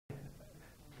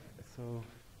So,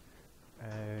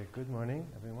 good morning,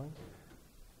 everyone.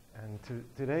 And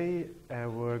today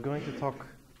we're going to talk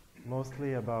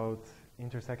mostly about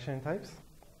intersection types.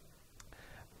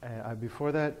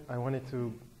 Before that, I wanted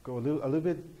to go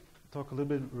talk a little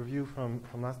bit review from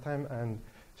last time, and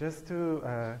just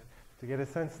to get a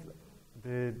sense.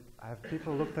 Have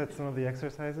people looked at some of the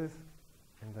exercises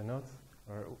in the notes,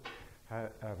 or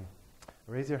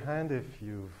raise your hand if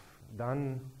you've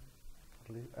done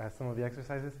some of the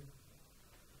exercises?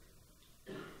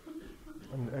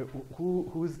 And,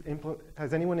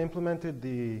 has anyone implemented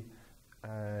the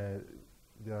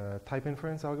type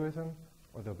inference algorithm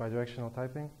or the bidirectional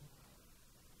typing?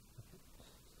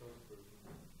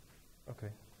 Okay.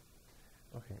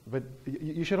 Okay, but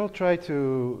you should all try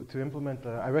to implement.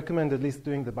 I recommend at least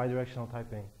doing the bidirectional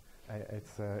typing.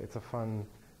 It's a fun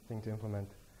thing to implement.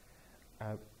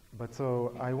 But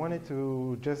so I wanted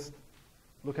to just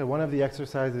look at one of the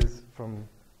exercises from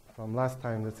last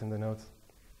time that's in the notes.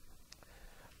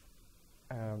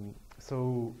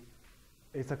 So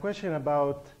it's a question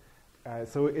about.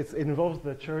 So it involves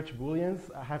the church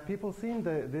booleans. Have people seen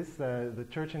the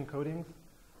church encodings,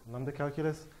 lambda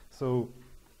calculus? So.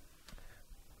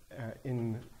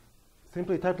 In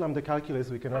simply type lambda calculus,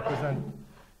 we can represent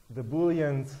the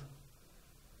booleans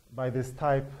by this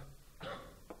type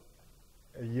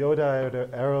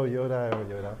Yoda, arrow, Yoda, arrow,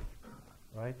 Yoda,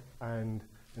 right? And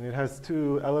it has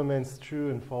two elements, true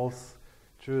and false.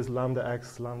 True is lambda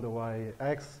x, lambda y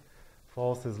x.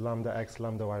 False is lambda x,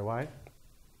 lambda y y.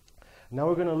 Now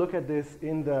we're going to look at this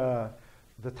in the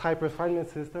type refinement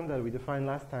system that we defined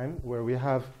last time, where we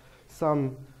have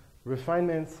some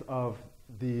refinements of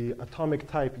the atomic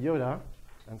type Yoda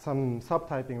and some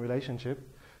subtyping relationship.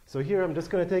 So here I'm just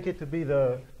going to take it to be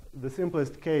the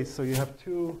simplest case. So you have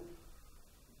two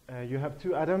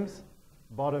atoms,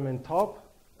 bottom and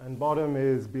top, and bottom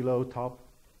is below top.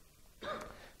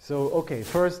 So okay,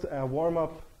 first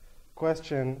warm-up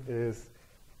question is,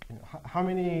 how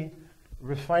many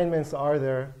refinements are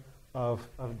there of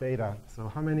beta? So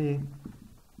how many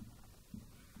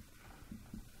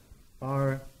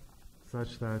are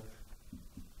such that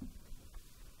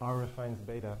R refines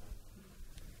beta?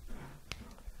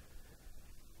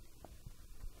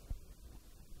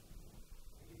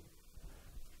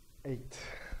 Eight.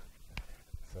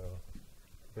 So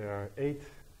there are 8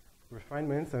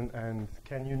 refinements, and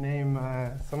can you name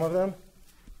some of them?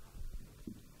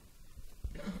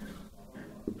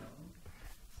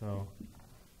 So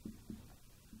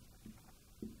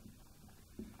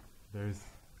there's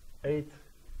 8,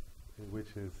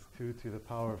 which is 2 to the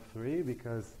power of 3,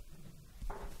 because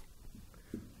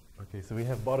okay, so we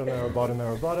have bottom arrow, bottom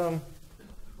arrow, bottom.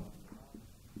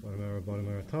 Bottom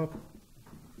arrow, top.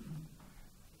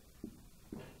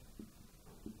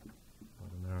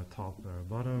 Bottom arrow, top, arrow,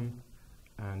 bottom.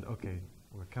 And okay,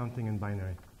 we're counting in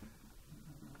binary.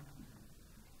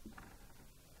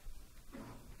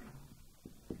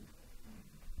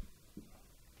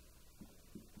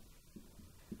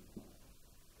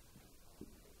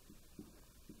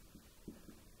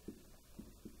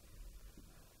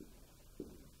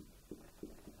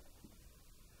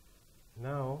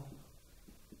 Now,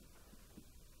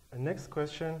 the next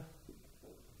question,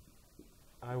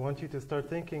 I want you to start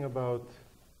thinking about,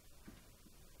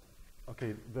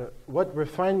 okay, what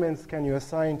refinements can you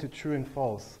assign to true and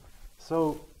false?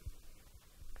 So,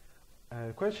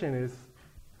 the question is,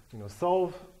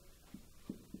 solve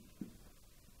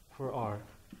for R.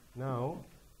 Now,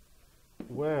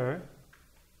 where,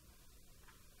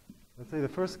 let's say the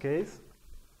first case,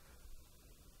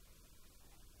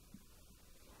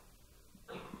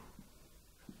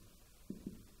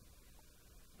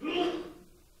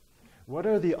 what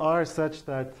are the R such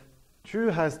that true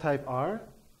has type R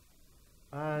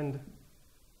and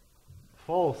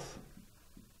false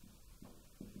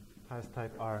has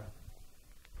type R?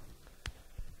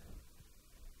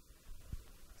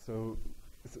 So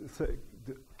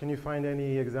can you find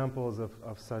any examples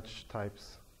of such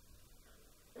types?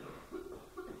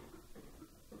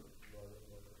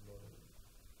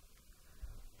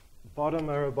 Bottom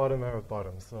arrow, bottom arrow,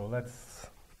 bottom. So let's,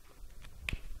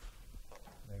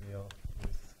 maybe I'll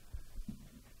use,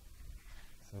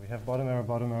 so we have bottom arrow,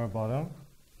 bottom arrow, bottom.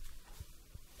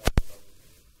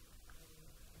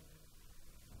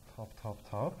 Top, top,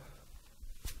 top.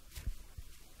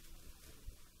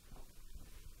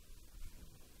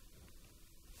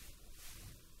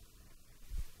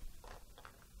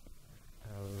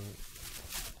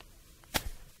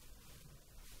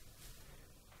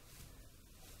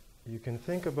 You can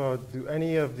think about, do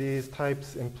any of these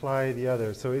types imply the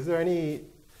other? So is there any,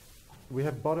 we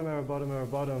have bottom arrow, bottom arrow,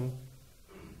 bottom.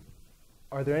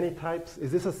 Are there any types?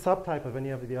 Is this a subtype of any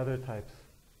of the other types?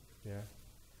 Yeah.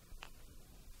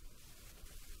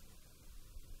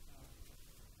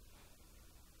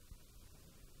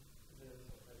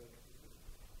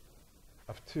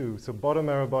 Of 2. So bottom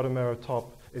arrow,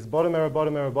 top. Is bottom arrow,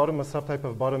 bottom a subtype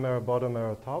of bottom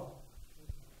arrow, top?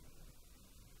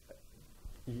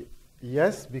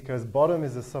 Yes, because bottom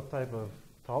is a subtype of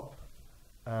top,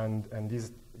 and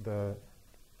these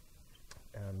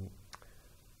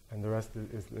and the rest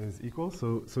is equal.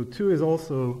 So 2 is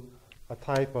also a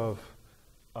type of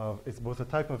it's both a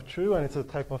type of true and it's a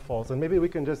type of false. And maybe we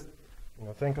can just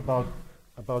think about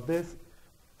this.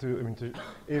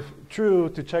 If true,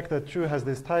 to check that true has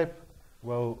this type,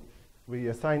 well, we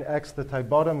assign x the type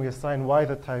bottom, we assign y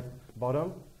the type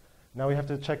bottom. Now we have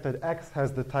to check that x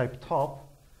has the type top.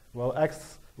 Well,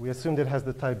 x, we assumed it has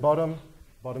the type bottom.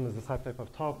 Bottom is the subtype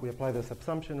of top. We apply the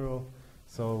subsumption rule.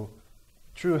 So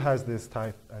true has this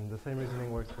type, and the same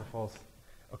reasoning works for false.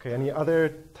 Okay, any other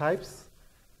types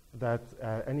that,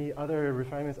 any other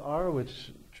refinements R,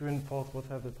 which true and false both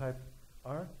have the type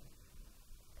R?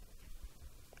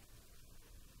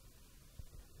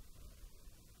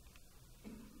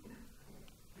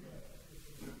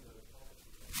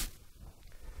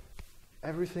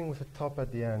 Everything with a top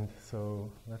at the end, so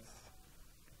let's.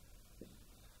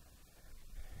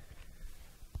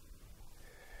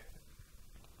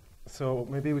 So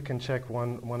maybe we can check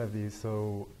one of these.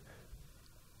 So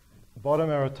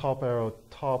bottom arrow,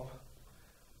 top.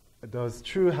 Does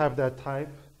true have that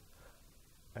type?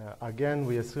 Again,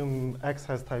 we assume x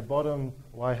has type bottom,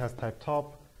 y has type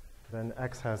top, then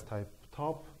x has type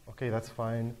top. Okay, that's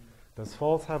fine. Does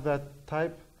false have that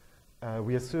type?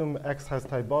 We assume x has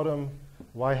type bottom,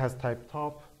 y has type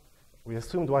top. We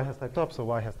assumed y has type top, so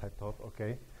y has type top.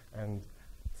 Okay, and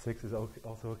 6 is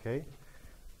also okay.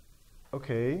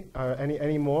 Okay,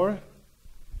 any more?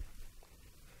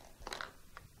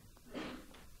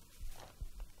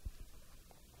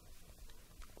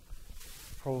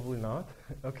 Probably not.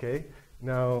 Okay,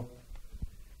 now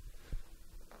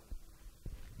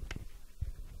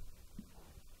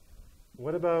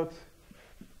what about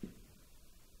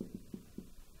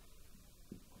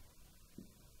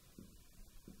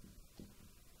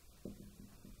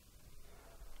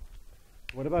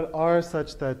R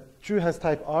such that true has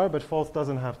type R, but false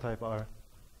doesn't have type R?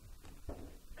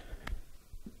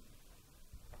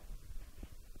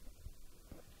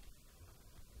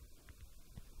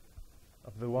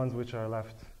 Of the ones which are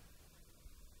left.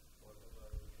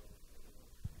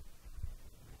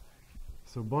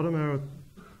 So bottom arrow,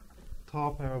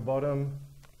 top arrow, bottom.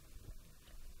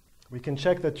 We can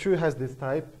check that true has this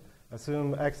type.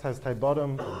 Assume x has type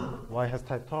bottom, y has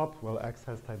type top. Well, x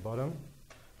has type bottom.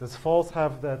 Does false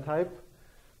have the type?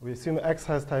 We assume x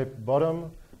has type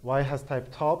bottom, y has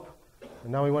type top.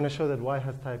 And now we want to show that y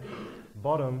has type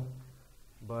bottom,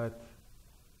 but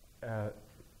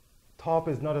top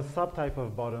is not a subtype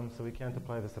of bottom, so we can't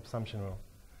apply the subsumption rule.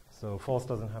 So false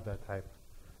doesn't have that type.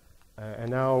 And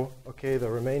now, okay,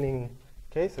 the remaining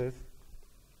cases.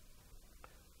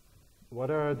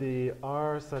 What are the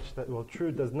R such that, well,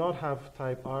 true does not have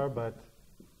type R, but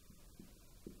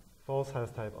false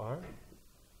has type R?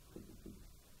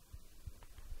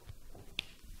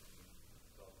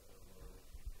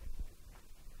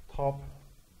 Top,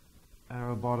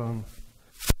 arrow bottom,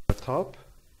 top.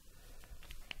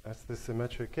 That's the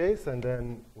symmetric case. And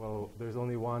then, well, there's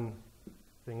only one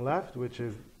thing left, which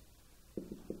is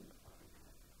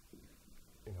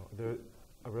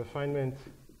a refinement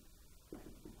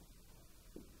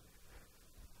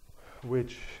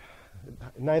which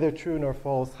neither true nor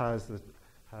false has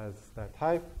that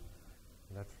type.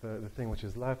 That's the thing which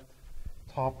is left.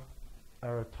 Top,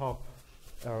 arrow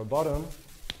bottom.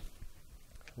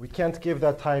 We can't give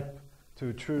that type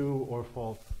to true or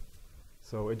false.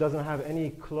 So it doesn't have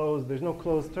any closed, there's no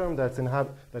closed term that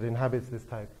inhabits this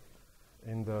type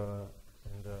in the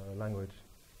language.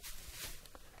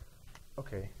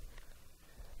 Okay.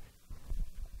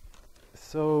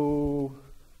 So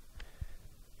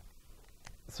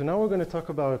now we're going to talk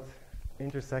about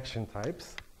intersection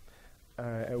types.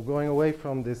 Going away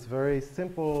from this very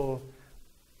simple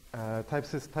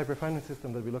type refinement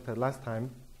system that we looked at last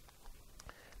time.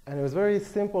 And it was very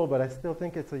simple, but I still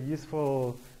think it's a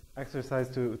useful exercise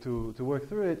to work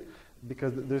through it,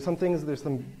 because there's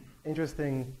some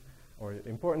interesting or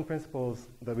important principles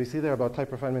that we see there about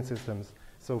type refinement systems.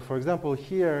 So for example,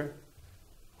 here,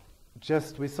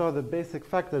 just we saw the basic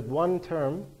fact that one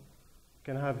term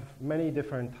can have many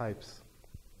different types.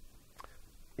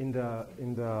 In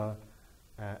the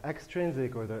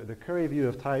extrinsic or the Curry view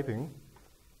of typing,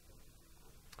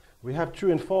 we have true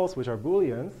and false, which are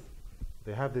Booleans,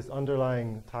 they have this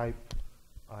underlying type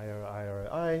I or I or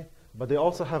I, but they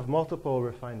also have multiple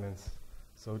refinements.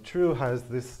 So true has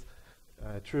this,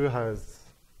 true has,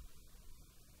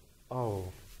 oh,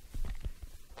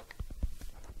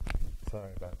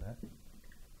 sorry about that.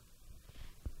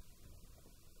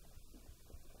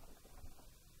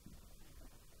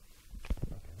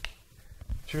 Okay.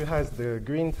 True has the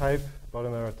green type,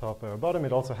 bottom arrow, top arrow, bottom.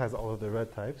 It also has all of the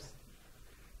red types.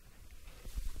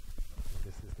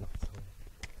 This is not so clear.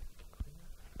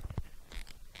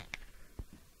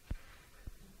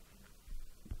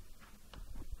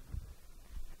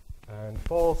 And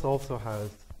false also has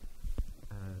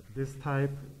this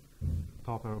type,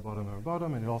 top arrow,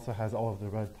 bottom, and it also has all of the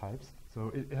red types.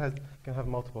 So it can have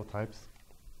multiple types.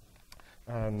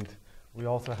 And we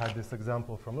also had this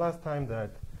example from last time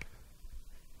that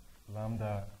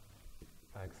lambda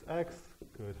xx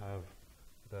could have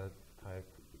the type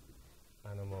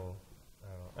animal,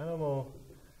 arrow, animal,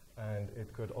 and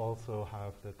it could also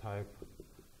have the type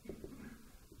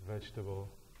vegetable,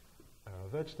 arrow,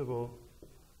 vegetable.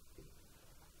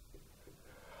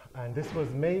 And this was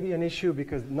maybe an issue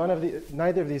because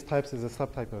neither of these types is a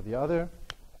subtype of the other.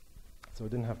 So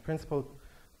it didn't have principal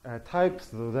types.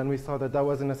 So then we saw that that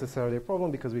wasn't necessarily a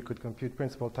problem because we could compute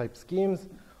principal type schemes,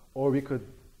 or we could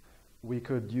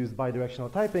use bidirectional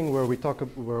typing where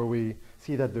we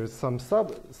see that there's some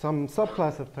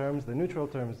subclass of terms, the neutral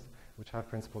terms, which have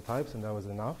principal types, and that was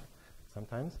enough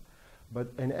sometimes.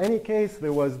 But in any case,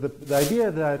 there was the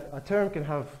idea that a term can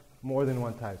have more than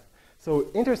one type. So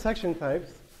intersection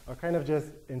types are kind of just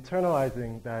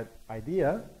internalizing that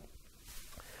idea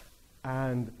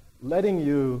and letting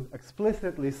you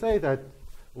explicitly say that,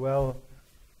 well,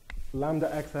 lambda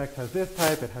xx has this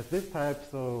type, it has this type,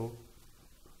 so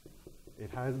it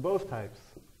has both types.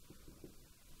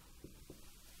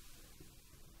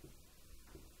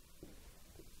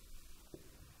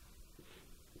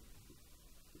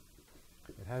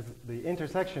 It has the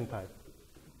intersection type.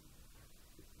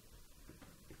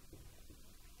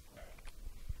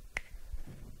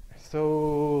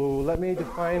 So let me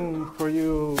define for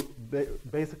you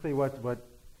basically what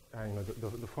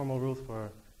the formal rules for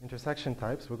intersection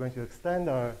types. We're going to extend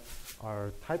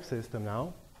our type system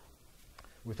now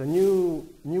with a new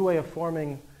way of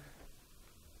forming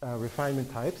refinement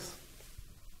types.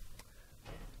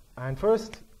 And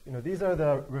first, these are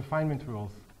the refinement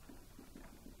rules.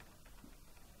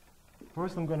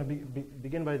 First, I'm going to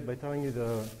begin by telling you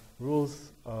the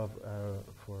rules of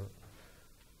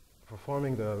for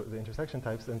forming the intersection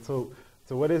types. And so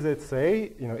what does it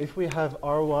say? If we have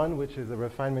R1, which is a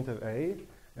refinement of A,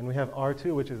 and we have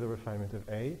R2, which is a refinement of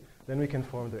A, then we can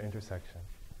form the intersection.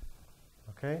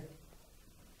 Okay?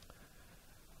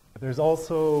 There's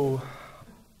also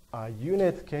a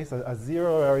unit case, a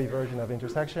zero-ary version of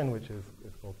intersection, which is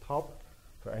called top.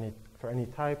 For any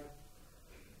type,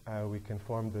 we can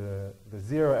form the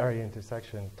zero-ary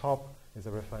intersection. Top is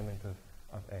a refinement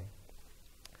of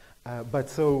A. But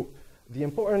so the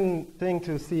important thing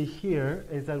to see here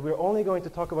is that we're only going to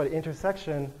talk about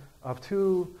intersection of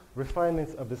two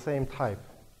refinements of the same type.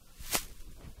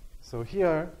 So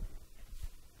here,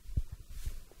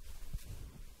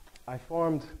 I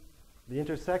formed the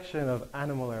intersection of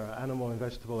animal and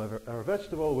vegetable arrow,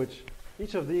 vegetable, which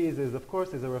each of these is, of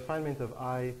course, is a refinement of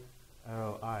I,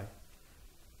 arrow, I.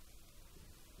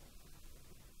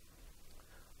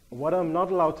 What I'm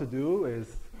not allowed to do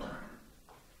is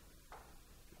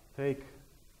take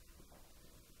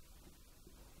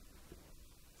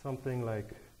something like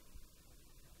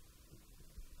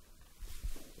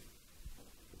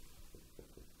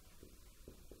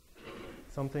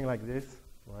this,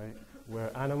 right?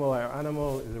 Where animal arrow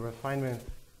animal is a refinement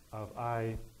of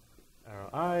I, arrow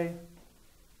I,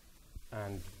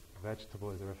 and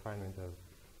vegetable is a refinement of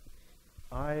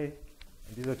I. And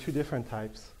these are two different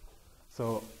types.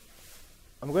 So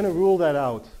I'm going to rule that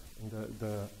out.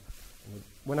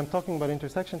 When I'm talking about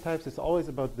intersection types, it's always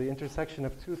about the intersection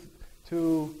of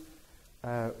two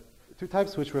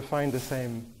types which refine the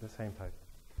same type.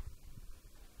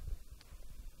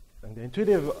 And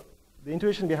the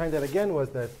intuition behind that again was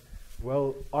that,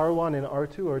 well, R1 and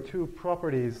R2 are two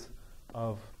properties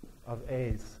of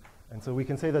A's, and so we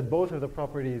can say that both of the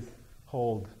properties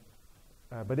hold.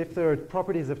 But if there are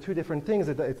properties of two different things,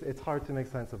 it's hard to make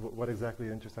sense of what exactly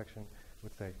the intersection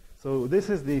would say. So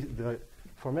this is the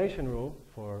formation rule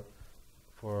for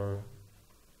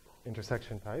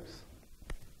intersection types.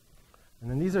 And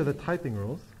then these are the typing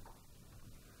rules.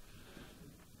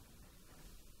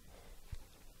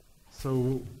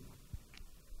 So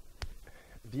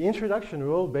the introduction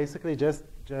rule basically just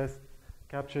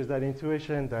captures that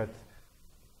intuition that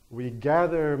we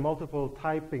gather multiple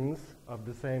typings of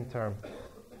the same term.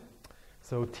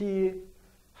 So T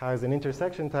has an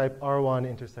intersection type R1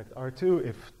 intersect R2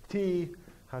 if T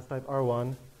has type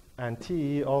R1 and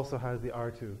T also has the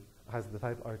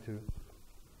type R2.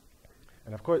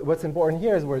 And of course, what's important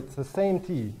here is where it's the same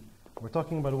T. We're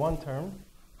talking about one term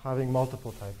having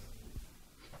multiple types.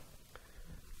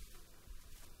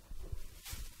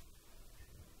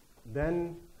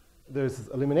 Then there's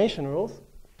elimination rules,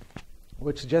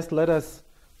 which just let us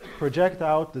project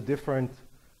out the different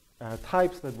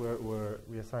types that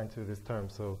we assigned to this term.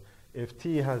 So if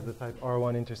T has the type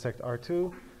R1 intersect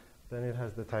R2, then it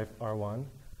has the type R1.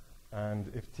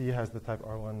 And if T has the type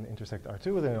R1 intersect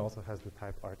R2, then it also has the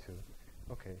type R2.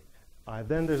 Okay.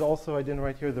 Then there's also, I didn't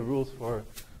write here the rules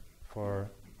for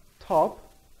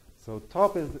top. So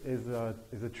top is a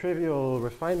trivial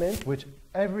refinement, which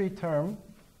every term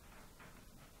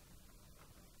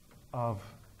of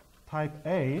type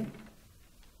A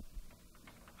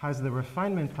has the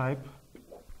refinement type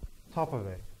top of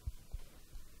A.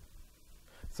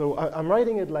 So I'm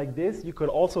writing it like this. You could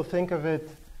also think of it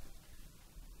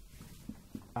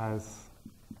as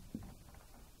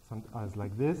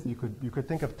like this. You could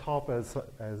think of top as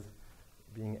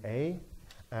being A,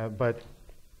 but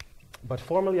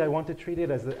formally I want to treat it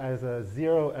as a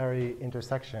zero-ary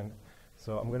intersection.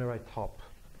 So I'm going to write top.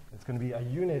 It's going to be a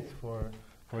unit for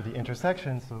the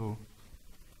intersection. So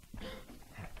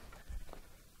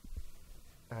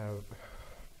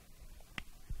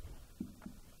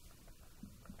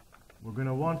we're going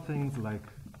to want things like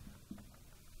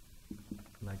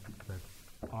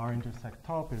R intersect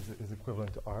top is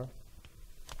equivalent to R.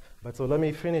 But so let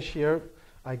me finish here.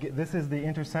 This is the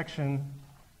intersection.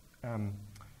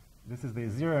 This is the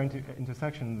zero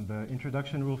intersection, the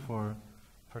introduction rule for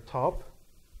top.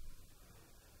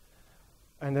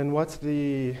 And then what's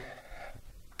the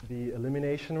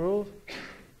elimination rule?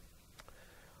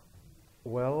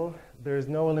 Well, there's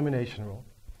no elimination rule,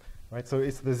 right? So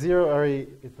it's the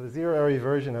zero-ary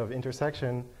version of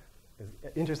intersection.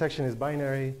 Intersection is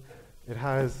binary.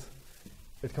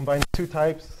 It combines two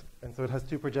types, and so it has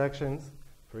two projections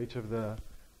for each of the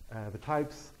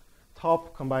types.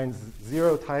 Top combines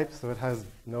zero types, so it has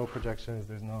no projections.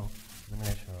 There's no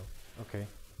elimination rule. Okay,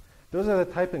 those are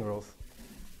the typing rules.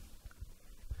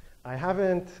 I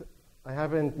haven't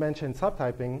mentioned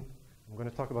subtyping. I'm going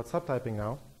to talk about subtyping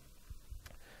now.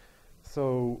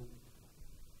 So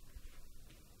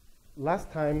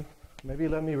last time, maybe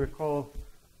let me recall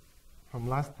from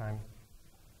last time.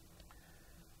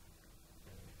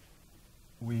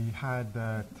 We had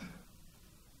that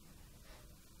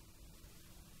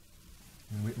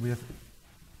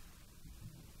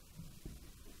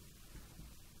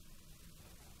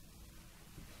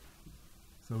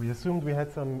so we assumed we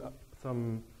had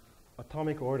some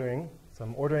atomic ordering,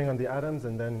 some ordering on the atoms,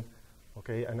 and then,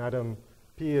 okay, an atom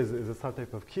P is a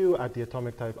subtype of Q at the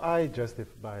atomic type I, just if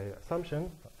by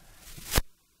assumption.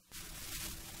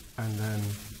 And then,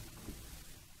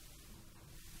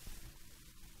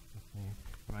 let me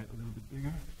write a little bit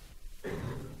bigger.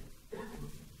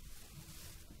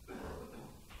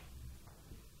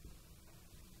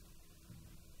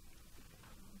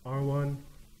 R1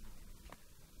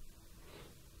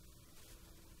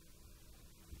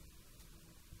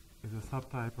 is a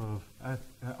subtype of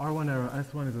R1 arrow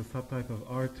S1 is a subtype of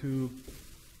R2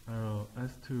 arrow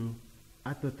S2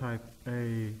 at the type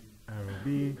A arrow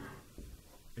B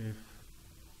if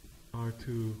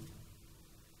R2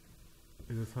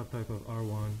 is a subtype of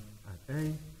R1 at A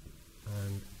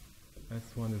and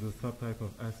S1 is a subtype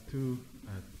of S2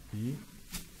 at B.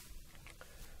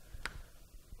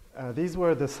 These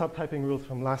were the subtyping rules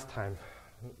from last time.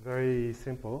 Very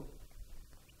simple.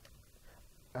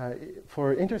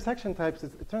 For intersection types,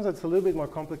 it turns out it's a little bit more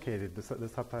complicated, the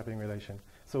subtyping relation.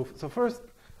 So first,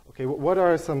 okay, what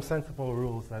are some sensible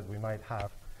rules that we might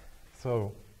have?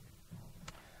 So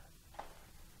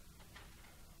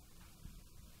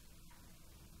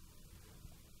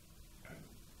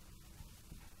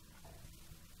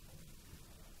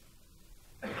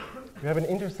we have an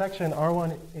intersection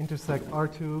R1 intersect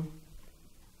R2.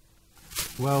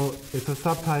 Well, it's a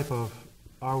subtype of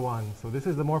R1. So this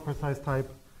is the more precise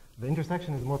type. The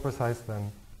intersection is more precise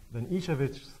than each of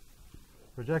its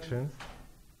projections.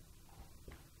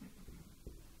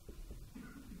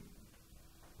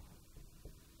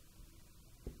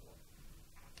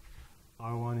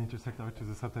 R1 intersect R2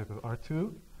 is a subtype of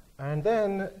R2. And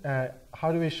then,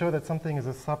 how do we show that something is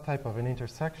a subtype of an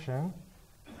intersection?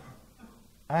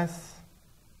 S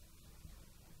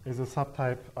is a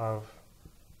subtype of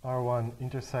R1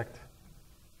 intersect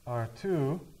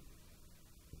R2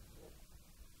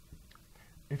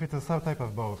 if it's a subtype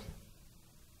of both.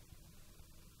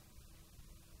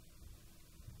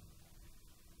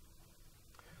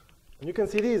 And you can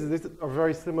see these are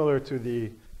very similar to the,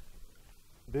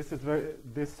 this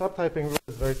subtyping rule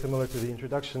is very similar to the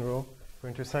introduction rule for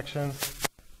intersections.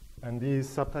 And these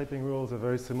subtyping rules are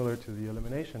very similar to the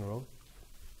elimination rule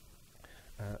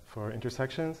for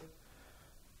intersections.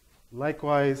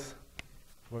 Likewise,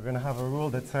 we're going to have a rule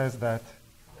that says that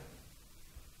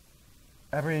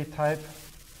every type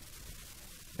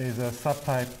is a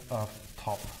subtype of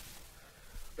top.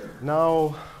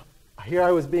 Now, here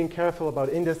I was being careful about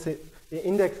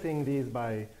indexing these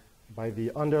by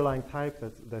the underlying type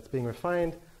that's being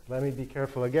refined. Let me be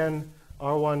careful again.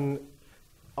 R1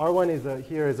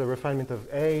 here is a refinement of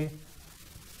A.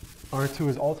 R2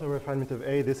 is also a refinement of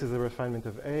A. This is a refinement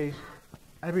of A.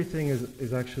 Everything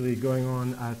is actually going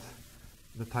on at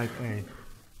the type A.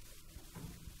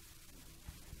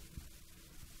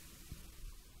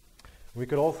 We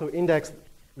could also index,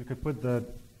 we could put the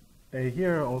A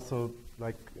here also,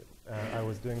 like I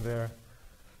was doing there,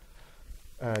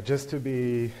 just to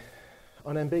be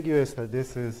unambiguous that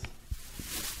this is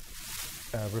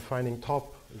refining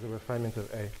top is a refinement of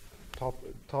A.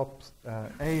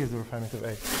 A is a refinement of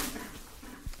A.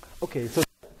 Okay, so it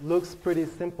looks pretty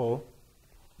simple.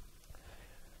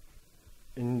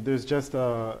 And there's just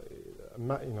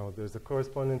there's a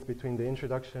correspondence between the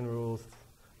introduction rules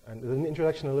and the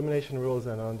introduction elimination rules,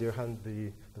 and on the other hand,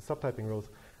 the subtyping rules.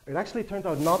 It actually turned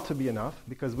out not to be enough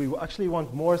because we actually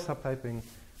want more subtyping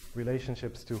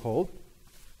relationships to hold.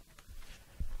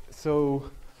 So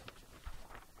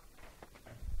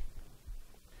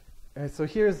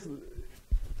here's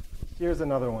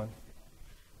another one.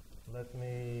 Let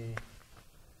me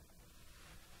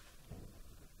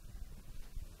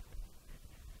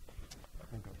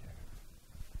go here.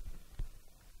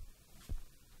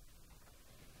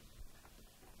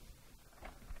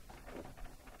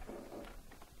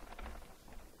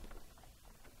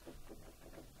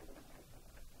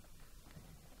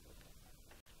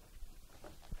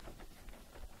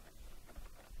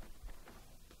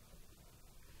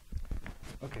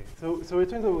 Okay, so it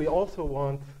turns out we also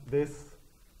want this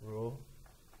rule.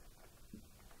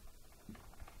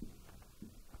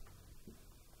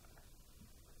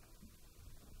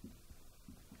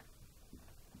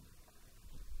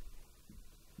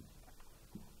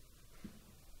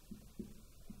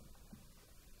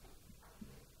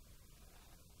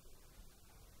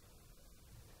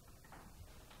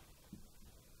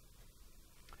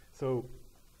 So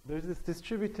there's this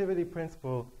distributivity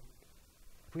principle.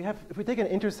 If we take an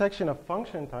intersection of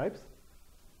function types,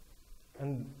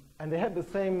 and they have the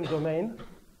same domain,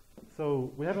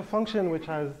 so we have a function which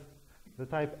has the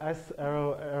type S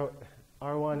arrow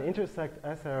R1 intersect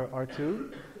S arrow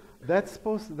R2.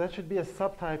 That should be a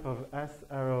subtype of S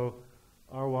arrow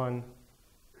R1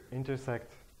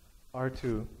 intersect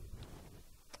R2.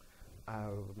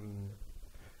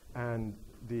 And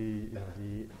the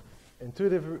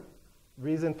intuitive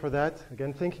reason for that,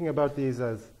 again, thinking about these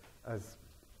as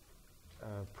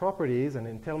properties and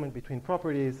entailment between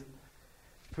properties,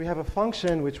 if we have a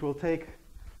function which will take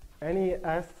any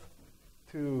S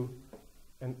to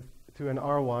an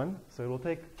R1, so it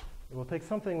will take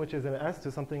something which is an S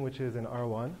to something which is an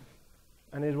R1,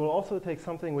 and it will also take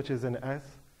something which is an S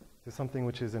to something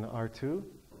which is an R2.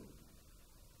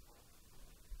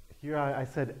 Here I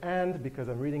said and because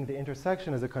I'm reading the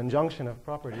intersection as a conjunction of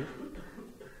properties.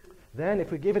 Then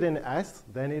if we give it an S,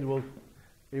 then it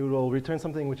will return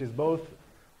something which is both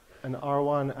an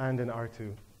R1 and an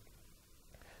R2.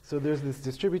 So there's this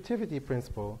distributivity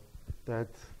principle that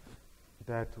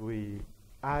we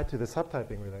add to the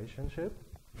subtyping relationship.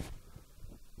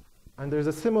 And there's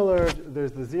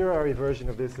the zero-ary version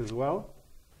of this as well.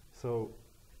 So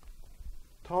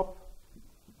top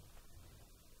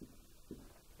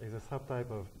is a subtype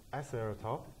of S arrow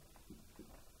top,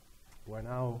 where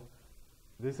now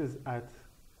this is at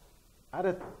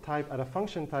a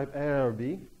function type A arrow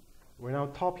B, where now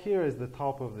top here is the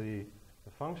top of the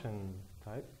function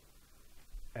type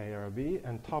A arrow B,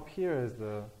 and top here is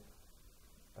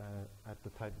at the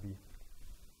type B.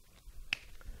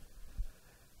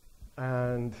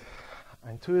 And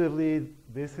intuitively,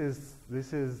 this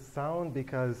is sound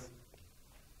because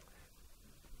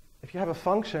if you have a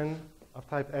function of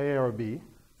type A or B,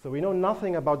 so we know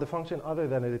nothing about the function other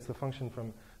than it's a function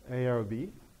from A or B.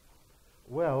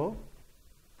 Well,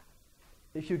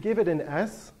 if you give it an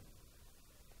S,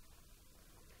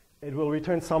 it will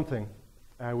return something,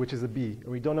 which is a B.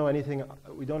 We don't know anything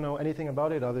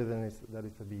about it other than that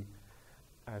it's a B.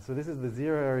 So this is the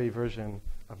zero-ary version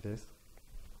of this.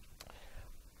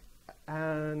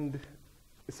 And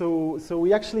so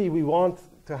we want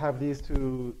to have these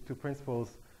two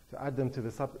principles to add them to the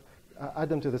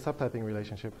subtyping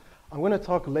relationship. I'm going to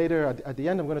talk later at the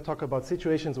end. I'm going to talk about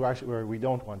situations where we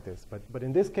don't want this. But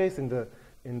in this case, in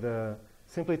the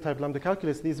simply typed lambda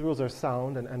calculus, these rules are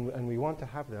sound, and we want to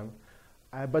have them.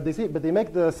 But they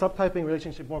make the subtyping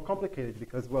relationship more complicated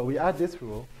because, well, we add this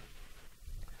rule.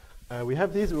 We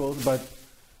have these rules,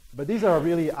 but these are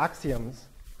really axioms.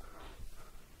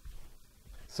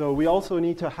 So we also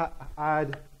need to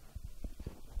add.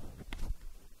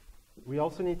 We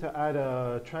also need to add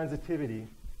a transitivity.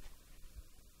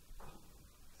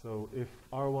 So if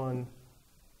R1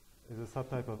 is a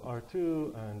subtype of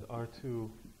R2 and R2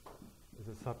 is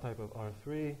a subtype of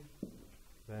R3,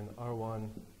 then R1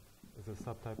 is a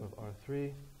subtype of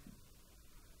R3.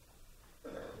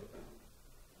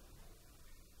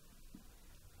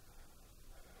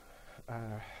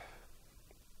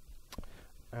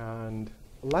 And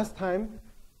last time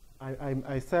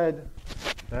I said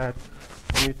that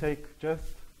when you take just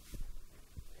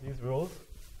these rules,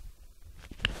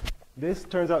 this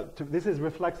turns out this is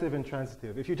reflexive and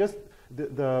transitive. If you just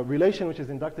the relation which is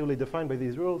inductively defined by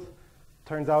these rules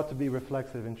turns out to be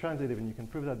reflexive and transitive, and you can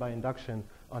prove that by induction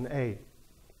on A.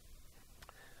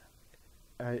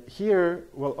 Here,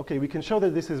 well, okay, we can show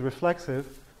that this is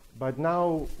reflexive, but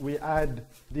now we add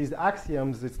these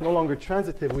axioms. It's no longer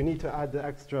transitive. We need to add the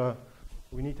extra.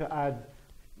 We need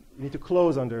to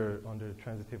close under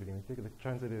transitivity. We take the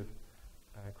transitive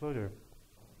closure.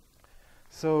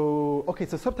 So, okay,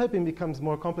 so subtyping becomes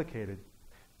more complicated.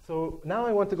 So now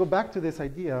I want to go back to this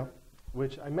idea,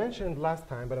 which I mentioned last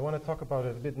time, but I want to talk about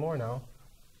it a bit more now,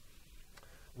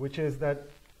 which is that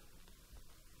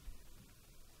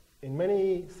in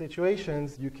many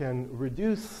situations you can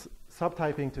reduce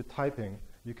subtyping to typing.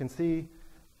 You can see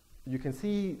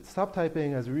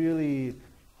subtyping as really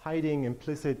hiding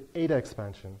implicit eta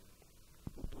expansion.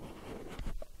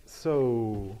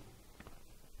 So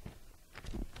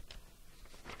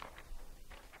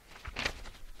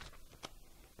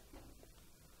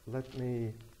let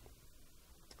me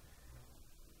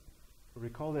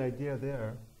recall the idea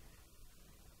there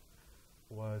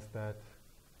was that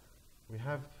we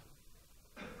have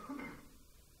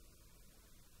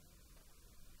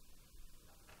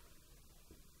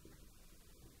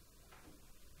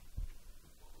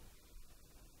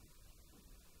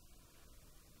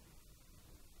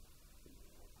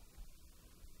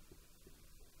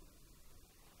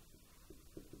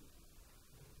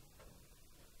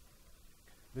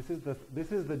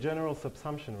this is the general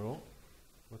subsumption rule,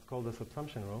 what's called the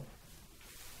subsumption rule.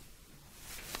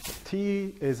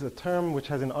 T is a term which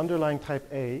has an underlying type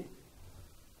A,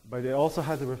 but it also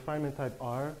has a refinement type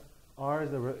R. R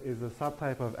is a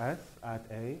subtype of S at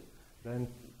A. Then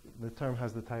the term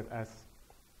has the type S.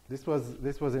 This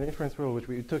was an inference rule which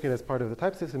we took it as part of the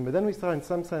type system, but then we saw in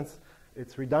some sense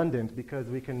it's redundant because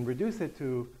we can reduce it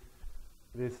to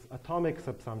this atomic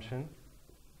subsumption.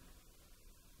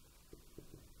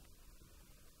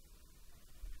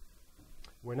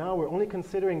 Where now we're only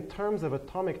considering terms of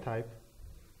atomic type.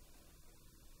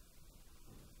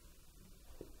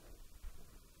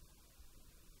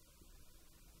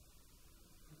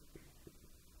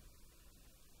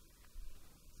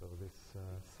 So this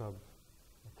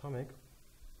subatomic.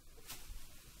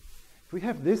 If we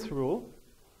have this rule,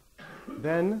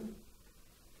 then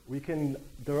we can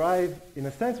derive, in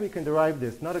a sense we can derive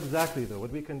this, not exactly though.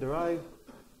 What we can derive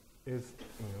is,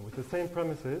 with the same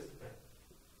premises,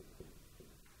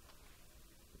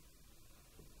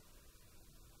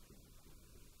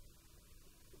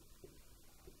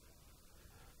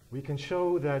 we can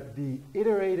show that the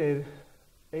iterated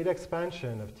eta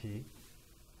expansion of T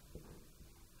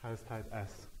has type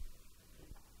S.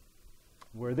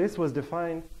 Where this was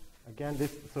defined, again,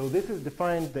 this is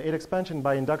defined, the eta expansion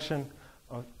by induction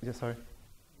of, yes, sorry.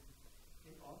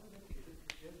 In all the cases,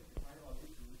 you just define all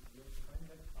these rules, you have defined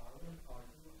that R1 and R2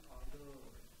 are the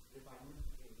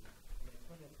refinements A, and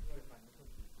X1 and X2 are refinements of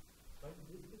B. But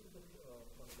in this case, the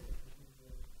concept which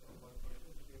is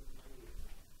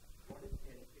what is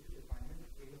L? It is refinement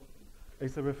of A or B?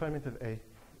 It's a refinement of A.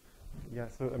 Yeah,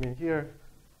 so I mean here,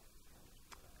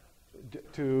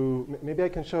 maybe I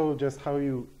can show just how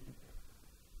you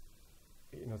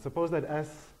suppose that S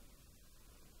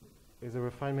is a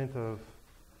refinement of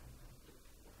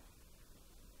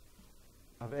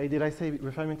A. Did I say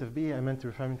refinement of B? I meant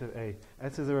refinement of A.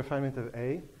 S is a refinement of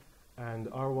A, and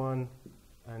R1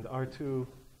 and R2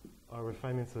 are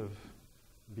refinements of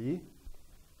B.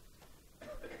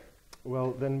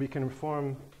 Well, then we can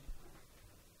form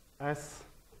S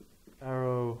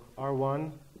arrow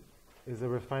R1 is a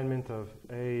refinement of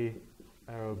A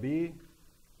arrow B,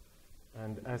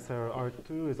 And S arrow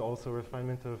R2 is also a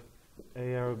refinement of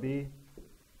A arrow B.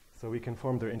 So we can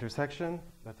form their intersection.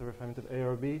 That's a refinement of A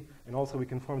arrow B. And also we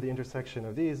can form the intersection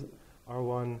of these.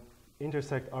 R1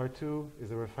 intersect R2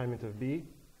 is a refinement of B.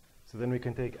 So then we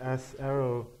can take S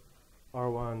arrow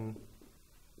R1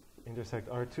 intersect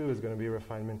R2 is going to be a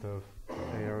refinement of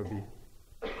A arrow B.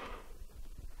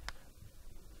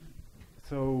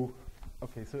 So,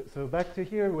 okay, so back to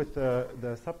here with the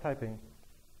subtyping.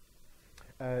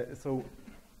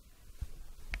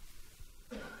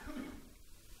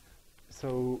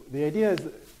 So the idea is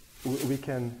we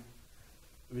can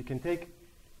take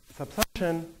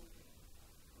subsumption,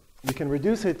 we can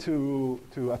reduce it to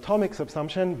atomic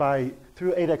subsumption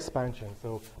through 8 expansion.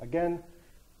 So again,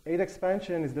 8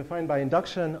 expansion is defined by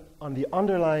induction on the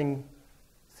underlying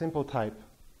simple type.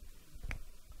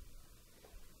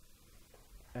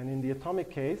 And in the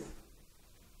atomic case,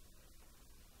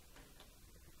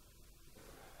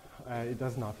 it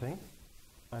does nothing.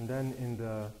 And then in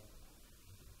the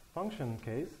function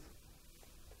case,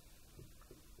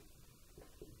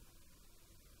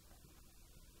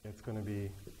 it's going to be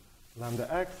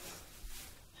lambda x.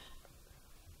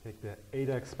 Take the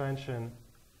eta expansion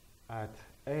at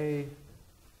A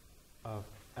of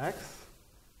x.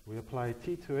 We apply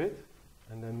t to it,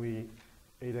 and then we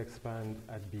eta expand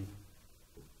at B.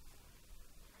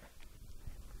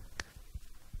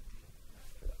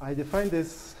 I defined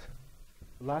this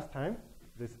last time,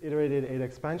 this iterated eta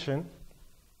expansion.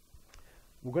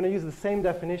 We're going to use the same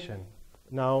definition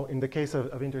now in the case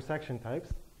of intersection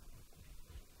types.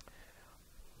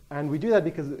 And we do that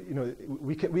because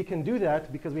we can do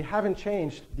that because we haven't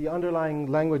changed the underlying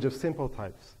language of simple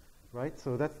types, right?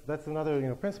 So that's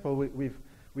another principle.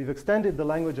 We've extended the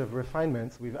language of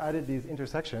refinements. We've added these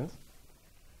intersections,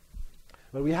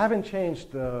 but we haven't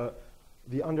changed the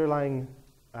underlying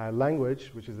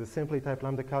language, which is the simply type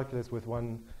lambda calculus with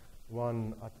one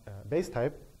base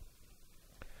type.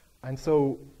 And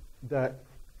so the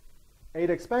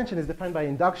eta expansion is defined by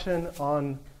induction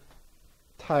on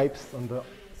types, on the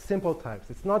simple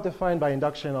types. It's not defined by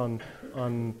induction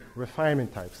on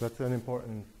refinement types. That's an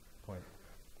important point.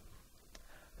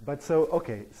 But so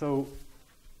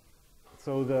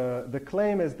the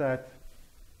claim is that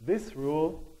this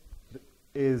rule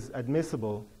is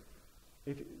admissible.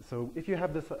 If you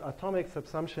have this atomic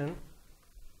subsumption,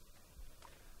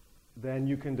 then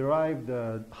you can derive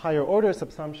the higher order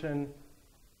subsumption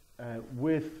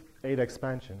with eta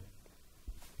expansion.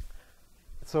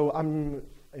 So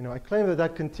I claim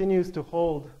that continues to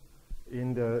hold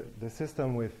in the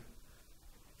system with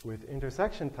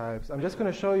intersection types. I'm just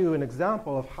going to show you an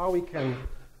example of how we can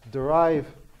derive.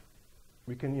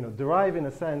 We can derive in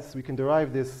a sense. We can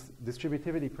derive this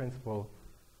distributivity principle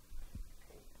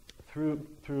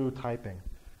through typing.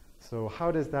 So how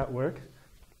does that work?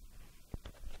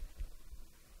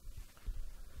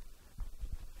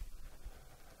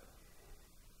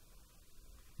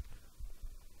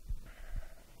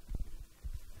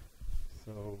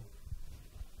 So,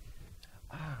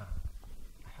 I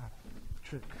have a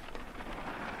trick.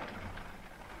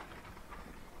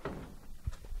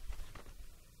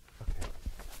 Okay.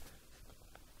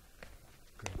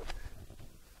 Good.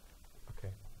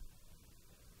 Okay.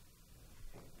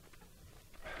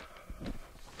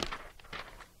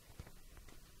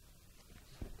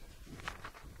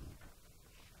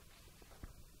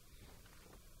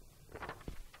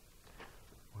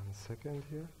 One second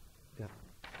here. Yeah.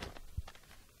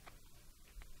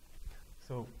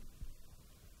 So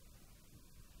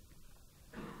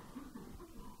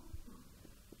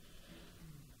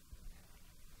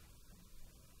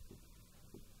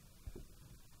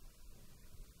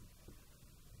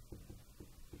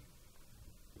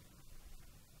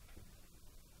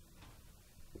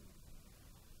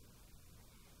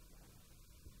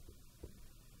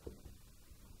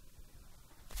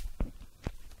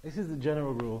this is the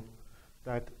general rule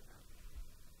that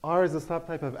R is a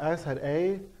subtype of S at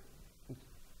A.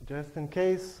 Just in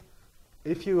case,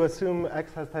 if you assume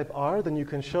X has type R, then you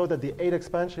can show that the 8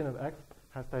 expansion of X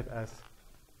has type S.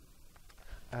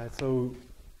 So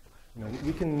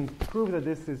we can prove that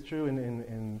this is true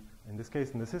in this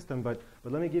case in the system, but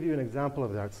let me give you an example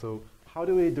of that. So how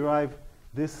do we derive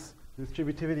this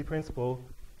distributivity principle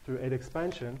through 8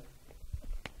 expansion?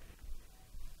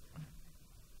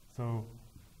 So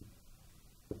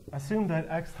assume that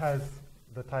X has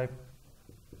the type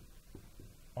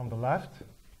on the left.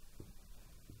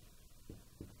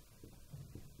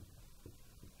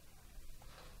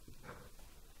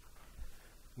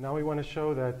 Now we want to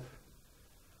show that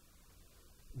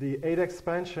the 8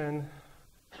 expansion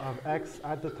of X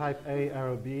at the type A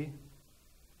arrow B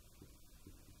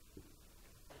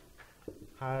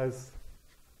has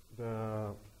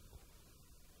the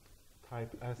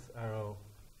type S arrow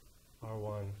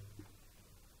R1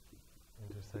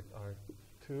 intersect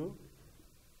R2.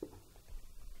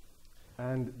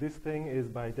 And this thing is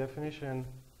by definition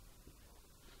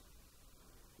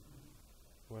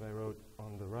what I wrote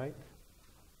on the right.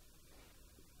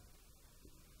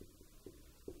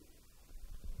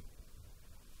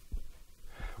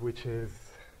 Which is,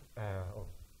 oh,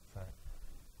 sorry,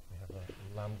 we have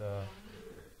a lambda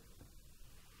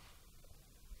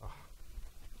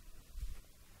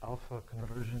alpha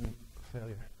conversion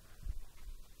failure.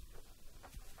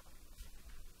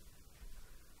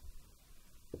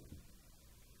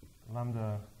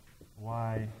 Lambda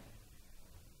y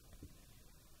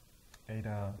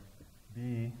eta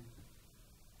b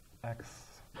x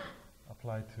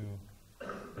applied to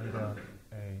eta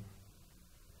a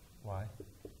y.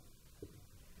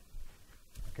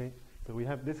 Okay, so we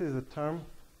have, this is a term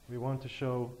we want to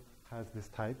show has this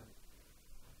type.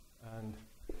 And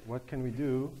what can we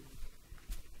do?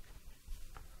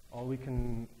 All we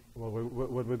can, well,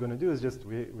 what we're going to do is just,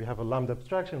 we have a lambda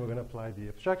abstraction, we're going to apply the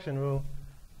abstraction rule.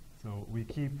 So we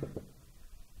keep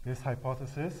this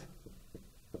hypothesis.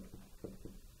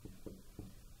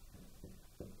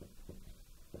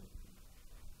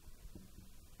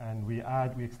 And we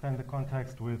extend the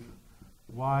context with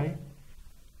y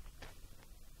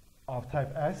of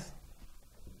type S.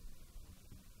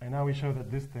 And now we show that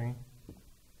this thing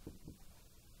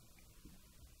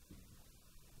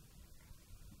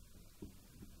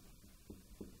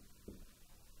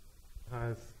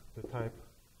has the type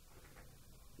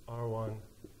R1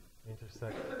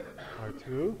 intersect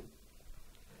R2.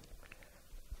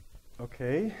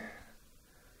 Okay.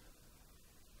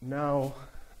 Now,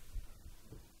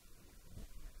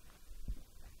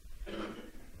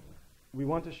 we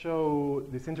want to show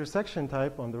this intersection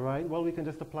type on the right. Well, we can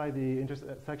just apply the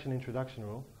intersection introduction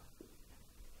rule.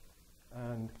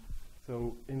 And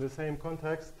so in the same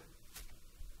context,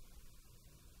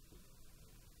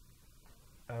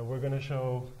 we're going to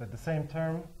show that the same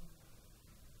term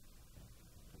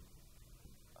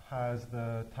has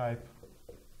the type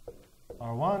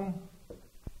R1,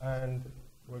 and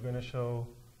we're going to show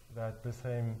that the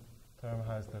same term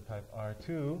has the type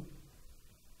R2.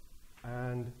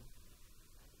 And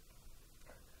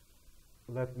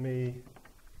let me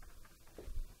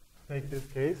take this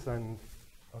case and,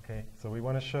 okay, so we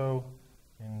want to show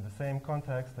in the same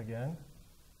context again.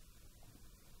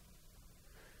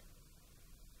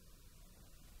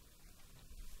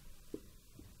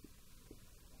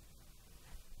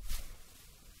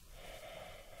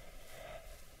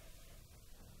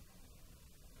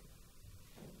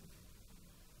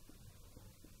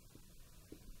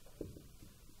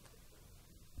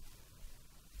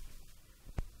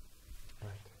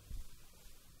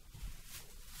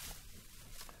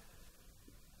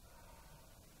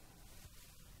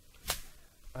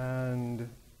 And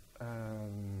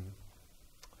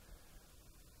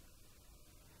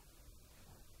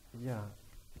yeah,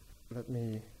 let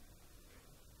me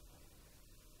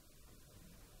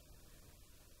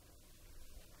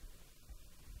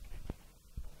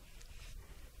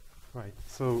right.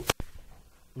 So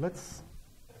let's,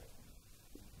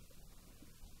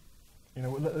 you know,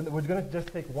 we're going to just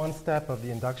take one step of the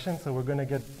induction. So we're going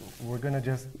to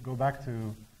just go back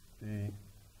to the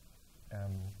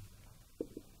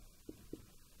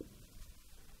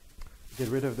get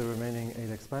rid of the remaining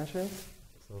 8 expansions.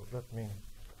 So let me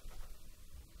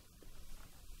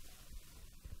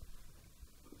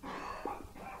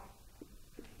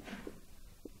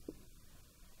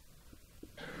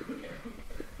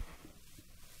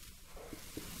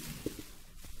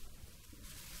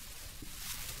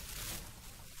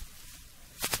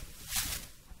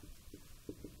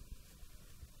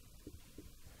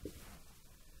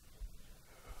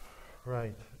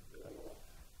right.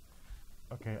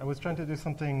 Okay, I was trying to do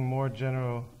something more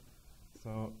general,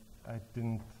 so I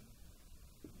didn't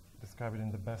describe it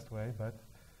in the best way, but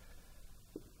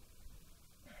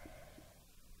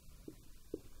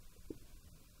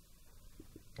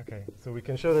okay, so we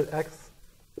can show that X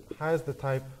has the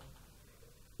type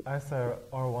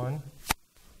SR1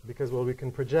 because, well, we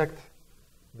can project,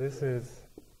 this is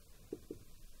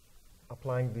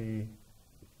applying the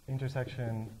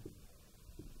intersection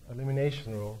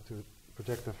elimination rule to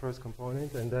project the first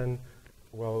component, and then,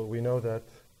 well, we know that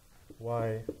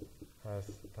Y has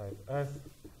type S,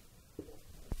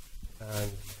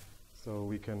 and so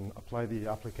we can apply the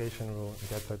application rule and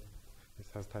get that this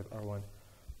has type R1.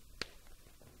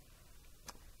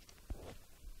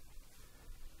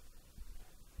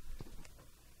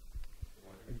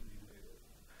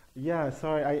 Yeah,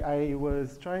 sorry, I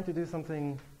was trying to do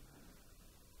something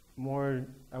more.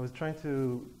 I was trying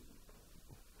to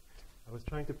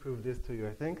prove this to you,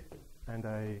 I think, and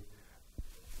I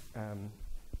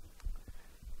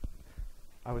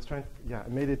was trying to, yeah, I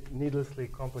made it needlessly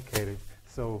complicated.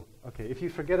 So, okay, if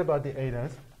you forget about the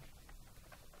ADAS,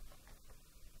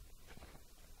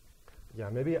 yeah,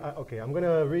 maybe, okay, I'm going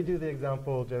to redo the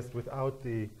example just without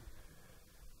the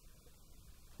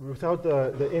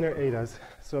inner ADAS.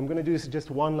 So I'm going to do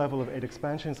just one level of 8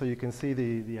 expansion so you can see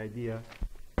the idea.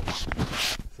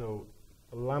 So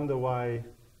lambda y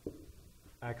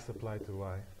x applied to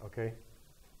y, okay?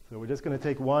 So we're just going to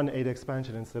take one 8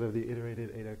 expansion instead of the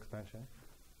iterated 8 expansion.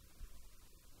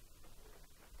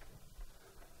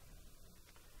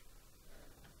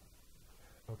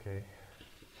 Okay.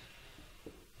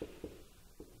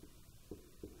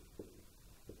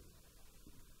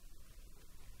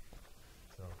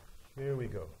 So here we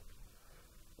go.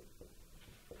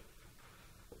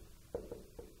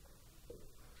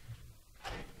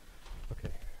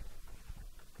 Okay.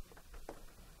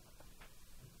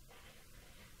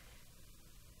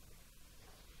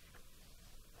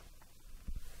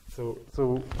 So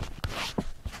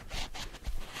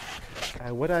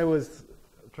what I was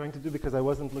trying to do, because I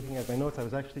wasn't looking at my notes, I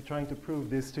was actually trying to prove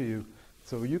this to you.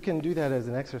 So you can do that as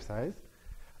an exercise.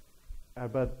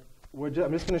 But I'm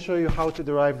just going to show you how to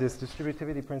derive this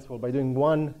distributivity principle by doing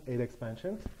one 8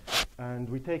 expansion. And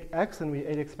we take x and we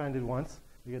 8 expand it once.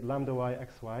 We get lambda y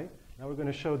xy. Now we're going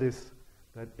to show this,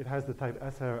 that it has the type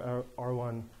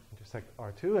SR1 intersect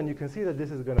R2. And you can see that this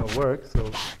is going to work.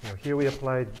 So here we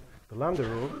applied the lambda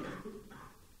rule.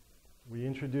 We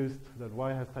introduced that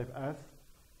y has type S.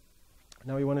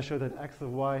 Now we want to show that x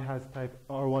of y has type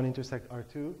R1 intersect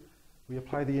R2. We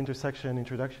apply the intersection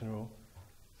introduction rule.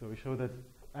 So we show that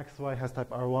xy has type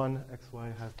R1,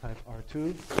 xy has type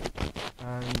R2.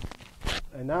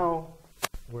 And now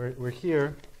we're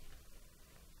here.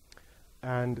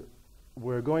 And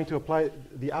we're going to apply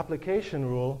the application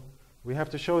rule. We have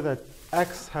to show that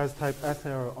x has type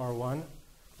SR1.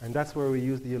 And that's where we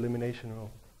use the elimination rule,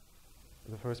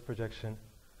 the first projection.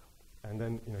 And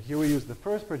then here we use the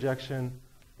first projection.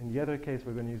 In the other case,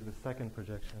 we're going to use the second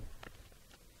projection.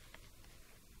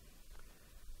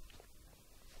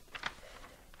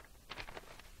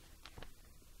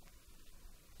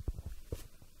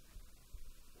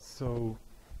 So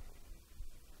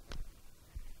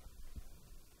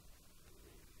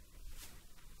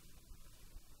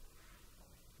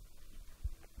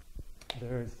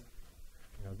there's,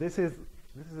 this is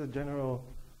a general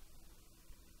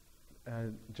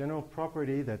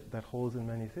property that holds in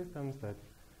many systems, that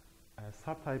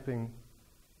subtyping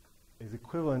is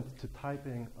equivalent to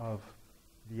typing of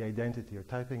the identity, or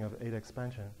typing of 8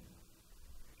 expansion.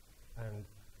 And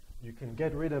you can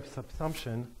get rid of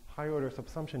subsumption, higher order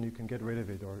subsumption, you can get rid of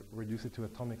it or reduce it to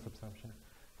atomic subsumption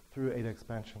through 8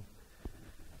 expansion.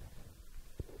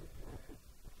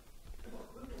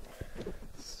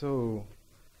 So,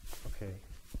 okay.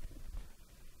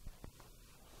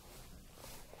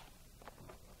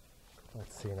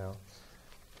 Let's see now.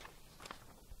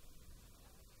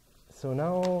 So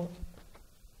now,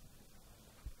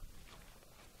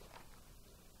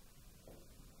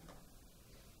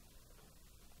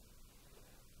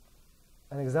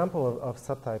 an example of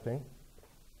subtyping.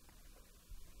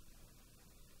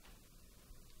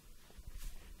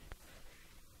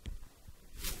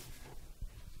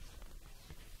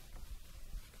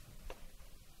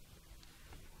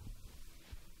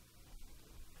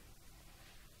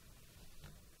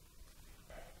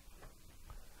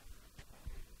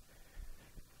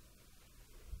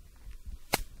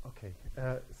 Okay,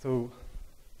 so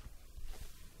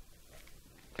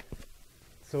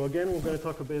again, we're going to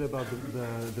talk a bit about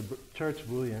the Church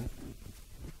Boolean.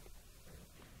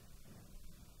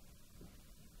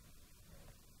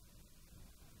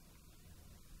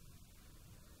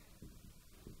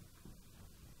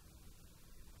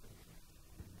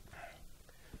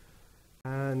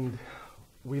 And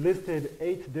we listed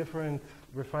 8 different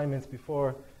refinements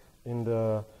before in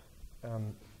the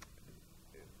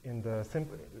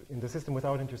system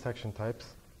without intersection types.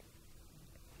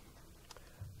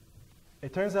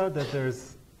 It turns out that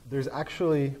there's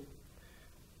actually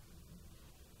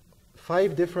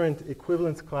 5 different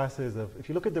equivalence classes of, if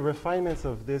you look at the refinements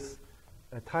of this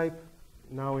type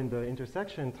now in the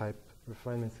intersection type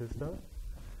refinement system,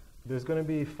 there's going to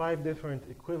be 5 different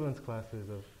equivalence classes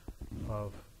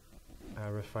of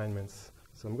refinements.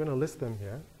 So I'm going to list them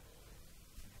here.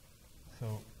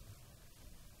 So,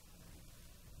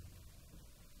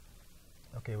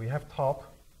 okay, we have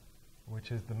top,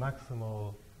 which is the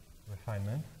maximal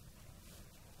refinement.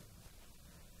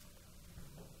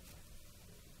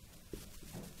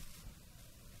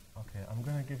 I'm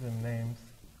going to give them names,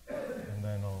 and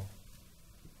then I'll...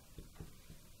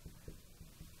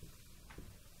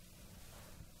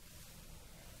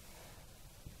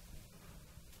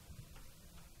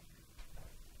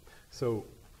 So,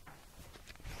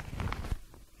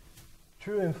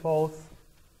 true and false.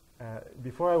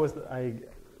 Before I was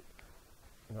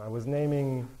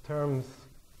naming terms.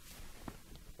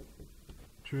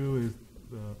 True is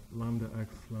the lambda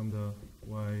x, lambda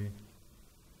y.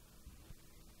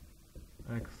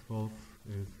 X false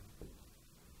is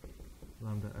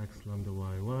lambda x, lambda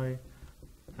y, y.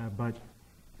 But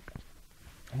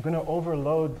I'm going to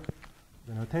overload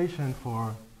the notation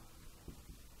for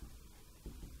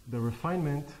the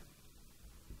refinement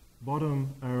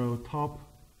bottom arrow top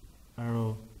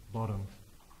arrow bottom.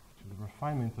 So the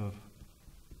refinement of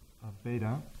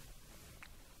beta.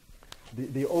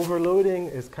 The overloading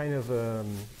is kind of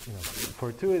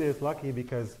fortuitous, lucky,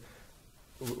 because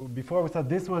before we said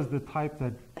this was the type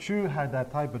that true had that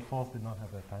type, but false did not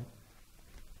have that type.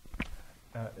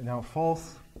 Now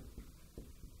false,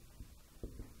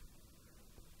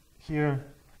 here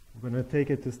I'm going to take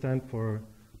it to stand for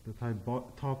the type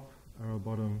top arrow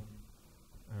bottom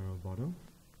arrow bottom.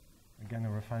 Again,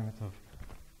 a refinement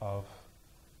of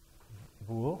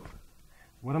bool.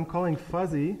 What I'm calling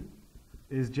fuzzy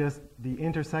is just the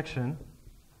intersection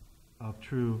of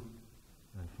true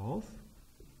and false.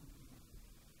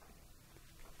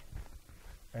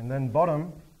 And then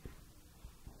bottom,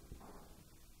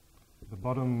 the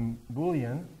bottom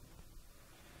Boolean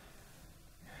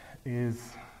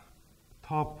is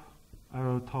top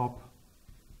arrow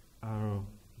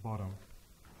bottom.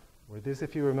 Where this,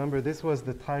 if you remember, this was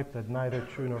the type that neither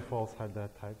true nor false had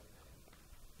that type.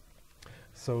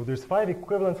 So there's 5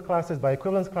 equivalence classes. By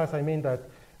equivalence class, I mean that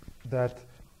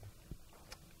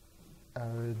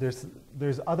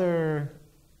there's other.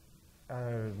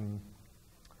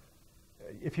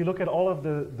 If you look at all of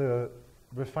the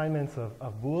refinements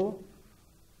of bool,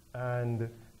 and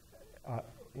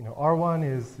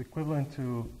R1 is equivalent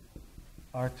to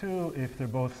R2 if they're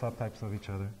both subtypes of each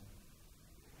other.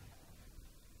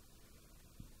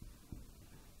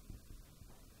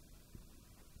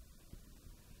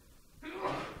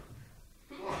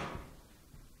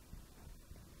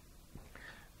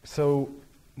 So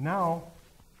now,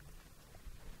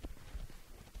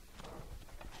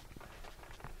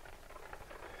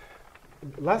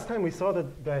 last time we saw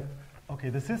that okay,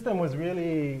 the system was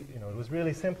really, it was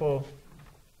really simple,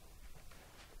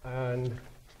 and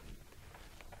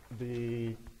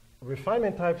the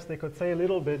refinement types, they could say a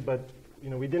little bit, but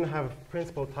we didn't have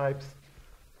principal types,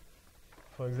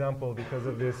 for example, because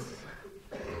of this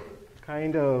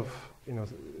kind of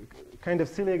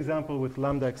silly example with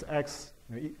lambda x.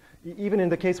 Even in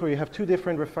the case where you have 2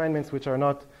 different refinements which are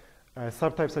not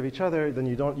subtypes of each other, then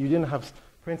you didn't have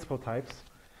principal types.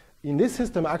 In this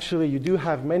system, actually, you do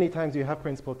have many times you have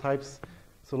principal types,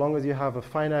 so long as you have a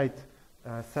finite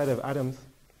set of atoms.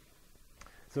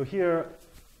 So here,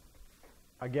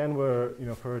 again,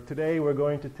 for today, we're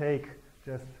going to take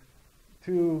just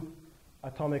 2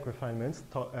 atomic refinements,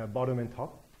 bottom and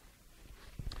top.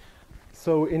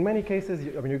 So in many cases,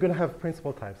 you're going to have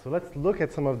principal types. So let's look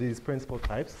at some of these principal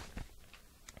types.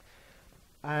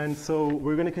 And so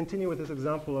we're going to continue with this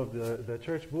example of the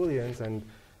Church Booleans, and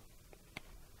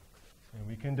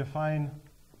we can define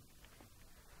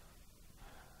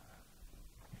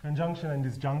conjunction and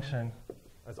disjunction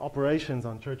as operations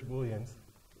on Church Booleans,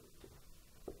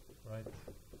 right?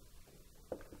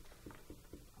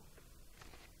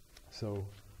 So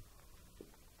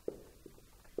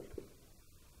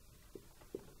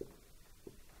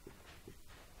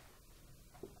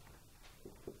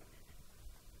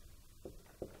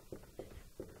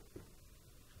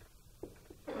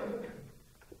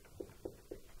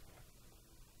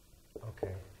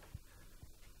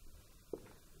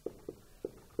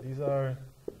these are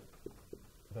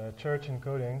the Church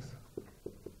encodings.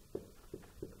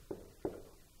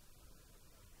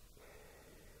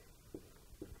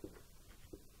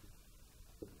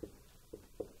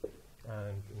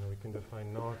 And we can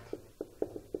define not.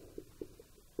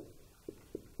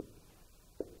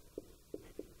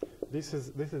 This is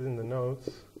in the notes.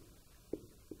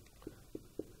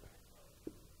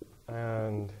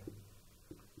 And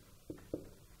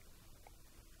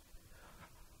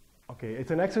okay,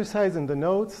 it's an exercise in the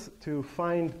notes to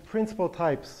find principal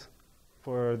types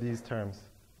for these terms.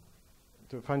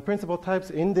 To find principal types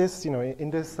in this,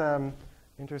 in this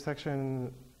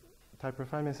intersection type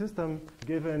refinement system,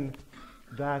 given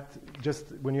that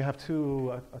just when you have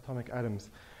 2 atomic atoms.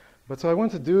 But so I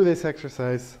want to do this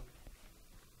exercise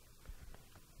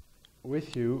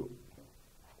with you.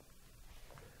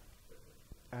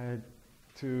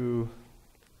 to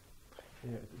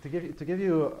give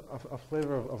you a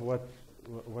flavor of what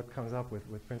comes up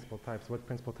with principal types, what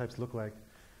principal types look like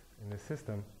in the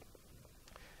system.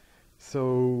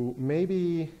 So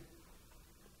maybe,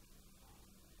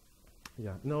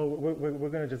 yeah, no, we're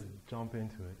going to just jump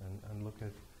into it and look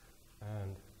at,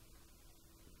 and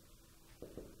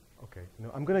okay,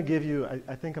 no, I'm going to give you,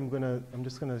 I think I'm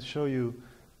just going to show you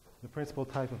the principal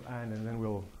type of and then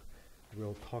we'll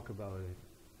talk about it.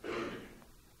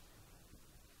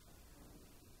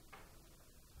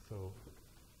 So,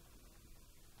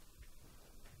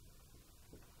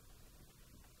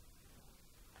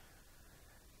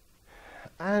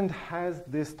 and has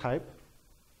this type.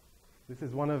 This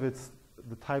is one of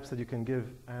the types that you can give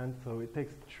and. So it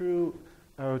takes true,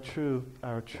 arrow true,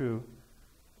 arrow true,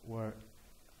 where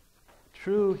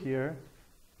true here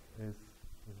is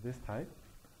this type,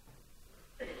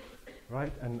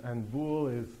 right? And bool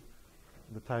is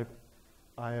the type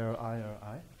I or I or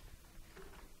I.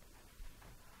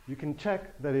 You can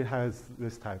check that it has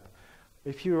this type.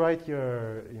 If you write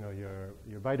your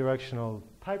bidirectional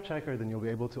type checker, then you'll be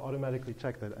able to automatically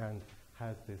check that and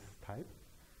has this type.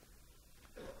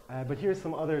 But here's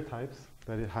some other types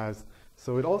that it has.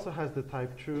 So it also has the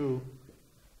type true,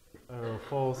 arrow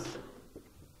false,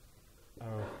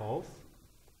 arrow false.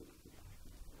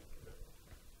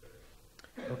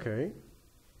 Okay.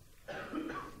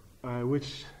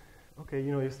 Which, okay,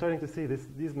 you're starting to see this.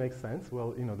 These make sense.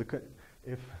 Well,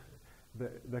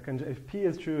 if P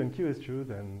is true and Q is true,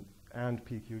 then and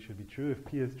PQ should be true. If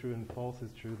P is true and false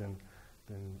is true, then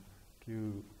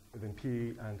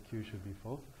P and Q should be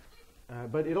false.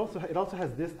 But it also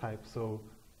has this type. So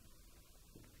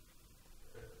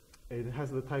it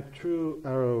has the type true,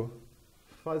 arrow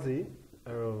fuzzy,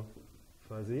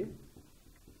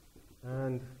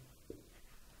 and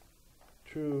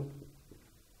true,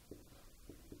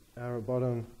 arrow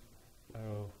bottom,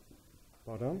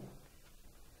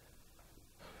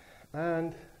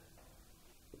 and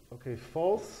okay,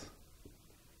 false,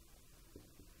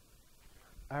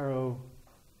 arrow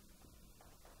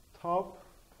top.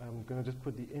 I'm going to just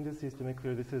put the indices to make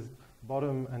clear this is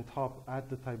bottom and top at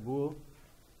the type bool,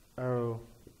 arrow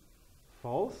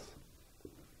false.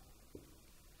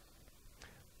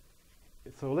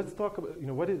 So let's talk about,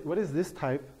 what does this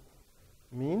type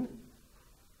mean?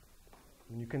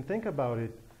 And you can think about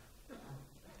it.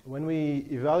 When we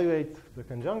evaluate the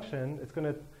conjunction, it's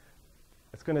going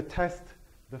to test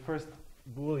the first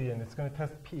Boolean. It's going to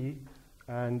test P.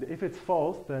 And if it's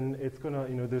false, then it's going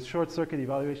to, there's short circuit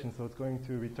evaluation, so it's going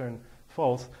to return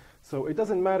false. So it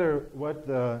doesn't matter what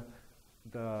the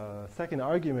second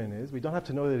argument is. We don't have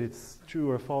to know that it's true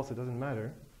or false. It doesn't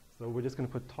matter. So we're just going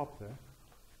to put top there.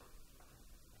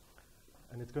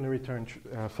 And it's going to return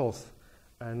false.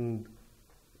 And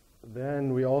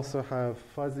then we also have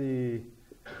fuzzy,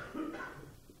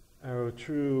 arrow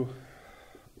true,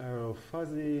 arrow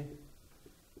fuzzy,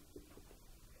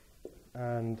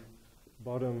 and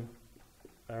bottom,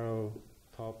 arrow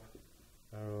top,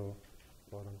 arrow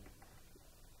bottom.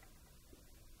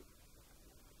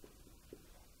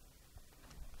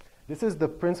 This is the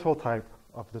principal type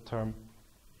of the term.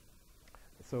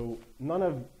 So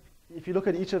if you look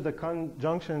at each of the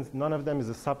conjunctions, none of them is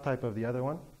a subtype of the other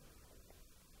one.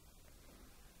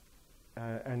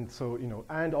 And so,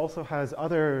 and also has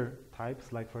other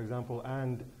types, like for example,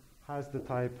 and has the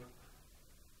type,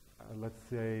 let's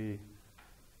say,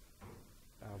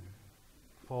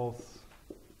 false,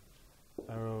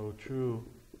 arrow true,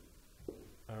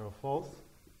 arrow false.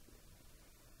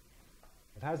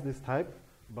 It has this type,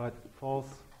 but false,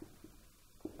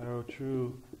 arrow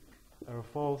true, arrow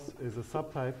false is a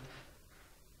subtype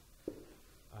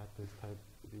at this type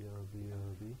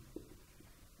BRB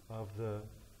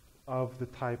of the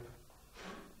type,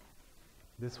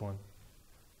 this one,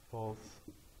 false,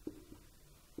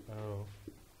 arrow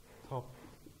top,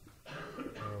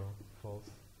 arrow false,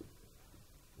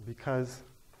 because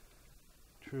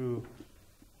true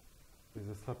is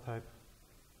a subtype.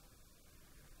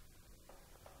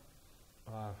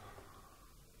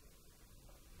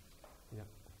 Yeah,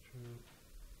 true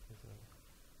is a.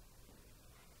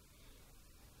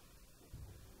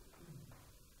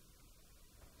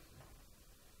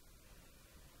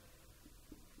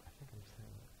 I think I'm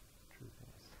saying true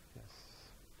things. Yes.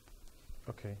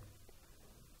 Okay.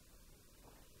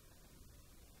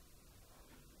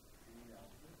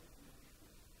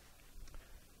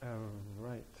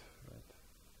 Right.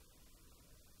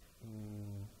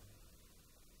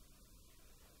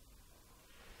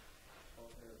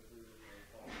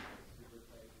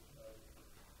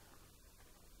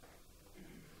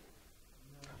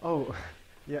 Oh,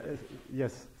 yeah.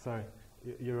 Yes. Sorry,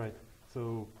 you're right.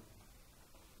 So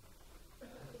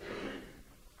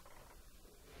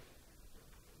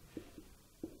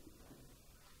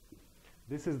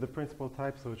this is the principal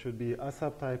type, so it should be a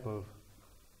subtype of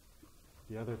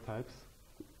the other types.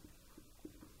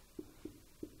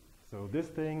 So this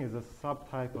thing is a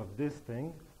subtype of this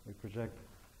thing. We project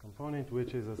component,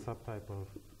 which is a subtype of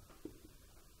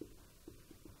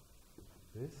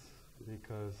this,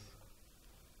 because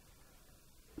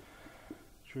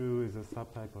true is a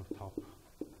subtype of top.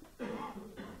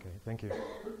 Okay, thank you.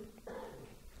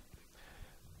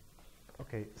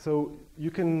 Okay, so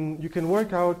you can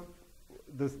work out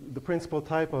the principal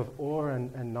type of or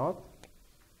and not.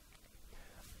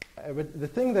 But the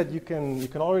thing that you can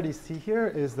already see here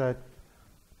is that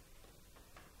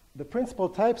the principal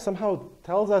type somehow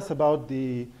tells us about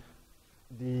the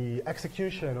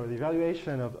execution or the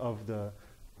evaluation of the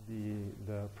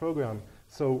program.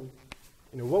 So,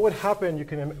 what would happen? You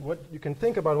can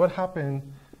think about what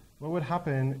would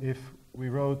happen if we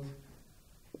wrote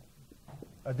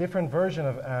a different version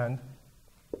of and.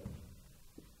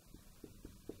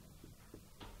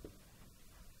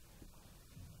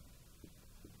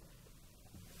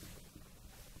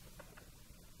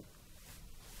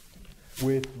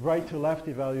 With right-to-left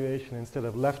evaluation instead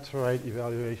of left-to-right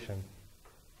evaluation.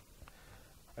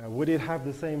 Would it have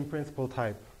the same principal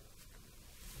type?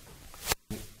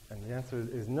 And the answer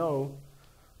is no,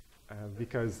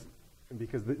 because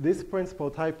this principal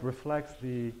type reflects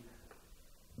the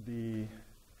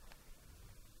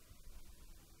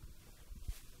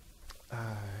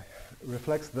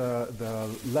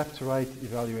left-to-right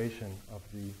evaluation of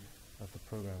the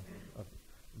program of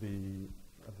the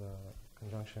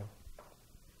conjunction.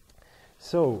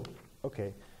 So,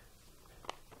 okay.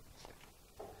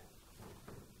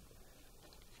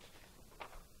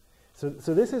 So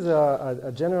this is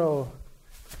a general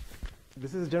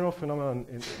phenomenon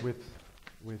with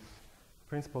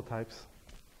principal types,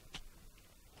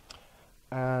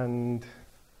 and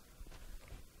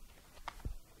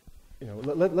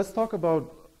let's talk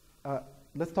about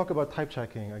type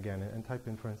checking again and type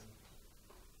inference.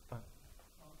 In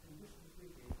this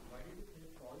specific case, why did you say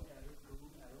false arrow true,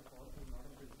 arrow false, and not a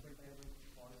principal type of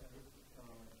false arrow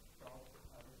top,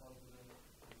 arrow false is a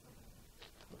principal type?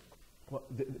 Well,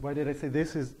 why did I say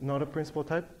this is not a principal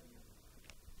type?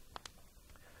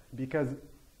 Because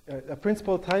a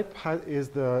principal type has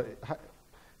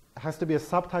to be a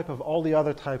subtype of all the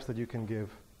other types that you can give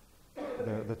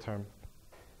the term.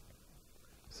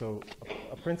 So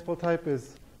a principal type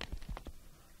is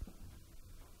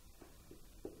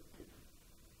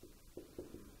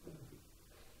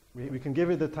we can give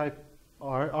it the type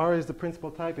R. R is the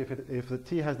principal type if the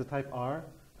T has the type R,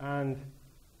 and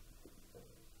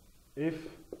if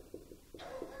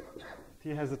T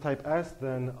has the type S,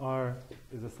 then R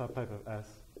is a subtype of S.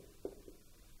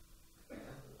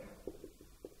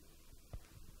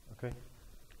 Okay?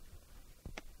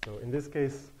 So in this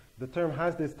case, the term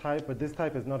has this type, but this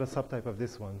type is not a subtype of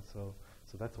this one, so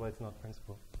that's why it's not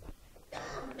principal.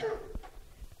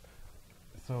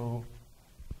 So,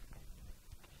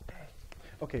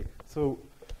 okay, so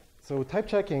type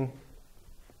checking.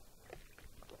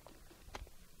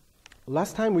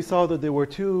 Last time we saw that there were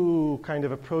two kind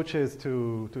of approaches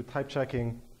to type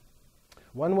checking.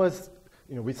 One was,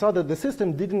 we saw that the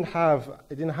system didn't have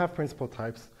principal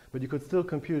types, but you could still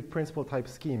compute principal type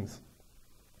schemes.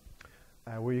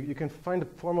 Where you can find a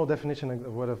formal definition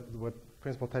of what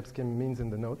principal type scheme means in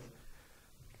the notes.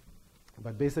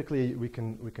 But basically, we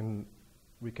can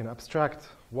abstract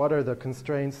what are the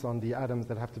constraints on the atoms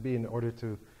that have to be in order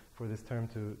for this term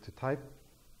to type.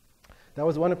 That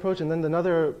was one approach, and then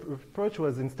another approach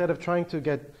was, instead of trying to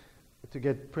get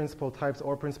principal types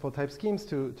or principal type schemes,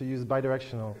 to use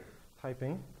bidirectional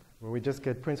typing, where we just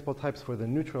get principal types for the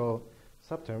neutral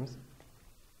subterms.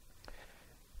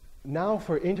 Now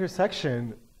for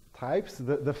intersection types,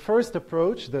 the first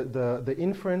approach, the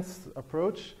inference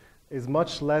approach, is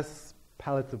much less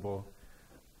palatable.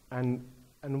 And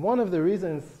one of the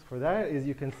reasons for that is,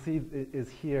 you can see is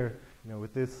here,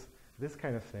 with this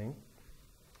kind of thing.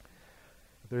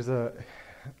 There's okay,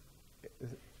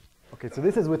 so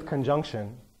this is with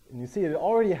conjunction. And you see it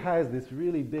already has this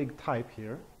really big type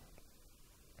here.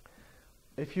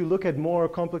 If you look at more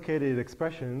complicated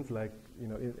expressions, like,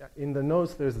 in the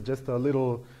notes there's just a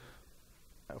little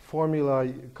formula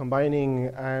combining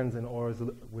ands and ors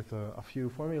with a few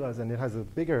formulas, and it has a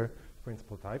bigger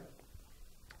principal type.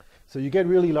 So you get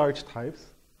really large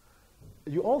types.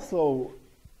 You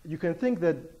can think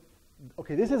that,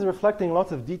 okay, this is reflecting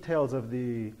lots of details of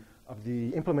the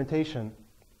implementation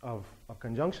of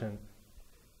conjunction.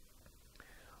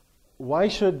 why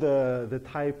should the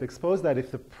type expose that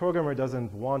if the programmer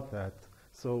doesn't want that?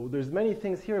 So there's many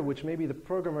things here which maybe the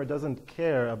programmer doesn't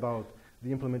care about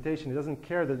the implementation. He doesn't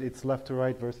care that it's left to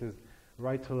right versus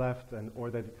right to left, and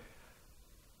or that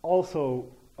also,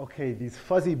 okay, these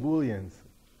fuzzy booleans.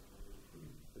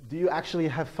 Do you actually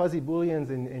have fuzzy booleans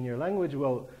in your language?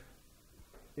 Well,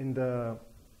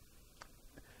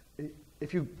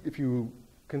 if you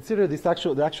consider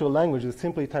the actual language is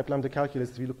simply type lambda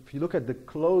calculus, if you look at the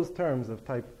closed terms of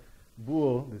type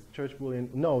bool, this church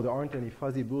boolean, no, there aren't any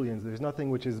fuzzy booleans. There's nothing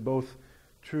which is both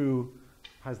true,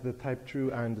 has the type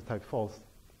true and the type false.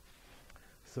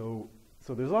 So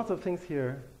there's lots of things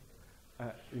here.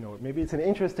 Maybe it's an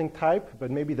interesting type, but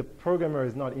maybe the programmer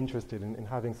is not interested in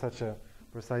having such a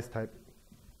precise type.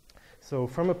 So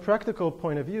from a practical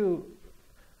point of view,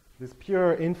 this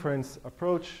pure inference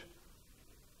approach,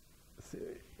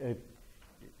 it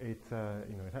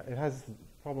has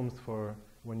problems for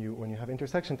when you have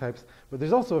intersection types. But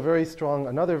there's also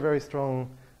another very strong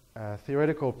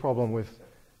theoretical problem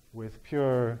with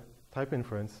pure type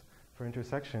inference for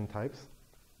intersection types,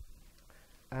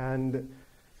 and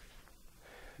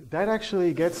that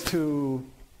actually gets to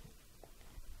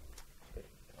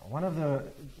one of the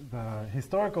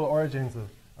historical origins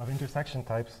of intersection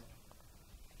types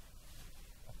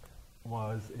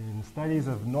was in studies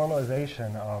of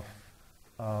normalization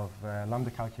of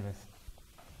lambda calculus.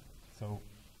 So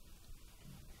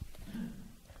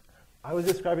I was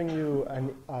describing you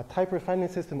a type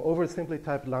refinement system over simply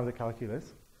typed lambda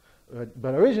calculus.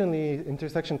 But originally,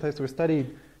 intersection types were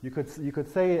studied, you could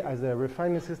say, as a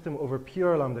refinement system over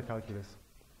pure lambda calculus.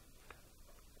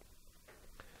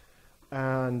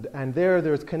 And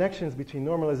there's connections between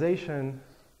normalization.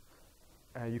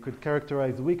 You could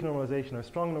characterize weak normalization or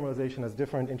strong normalization as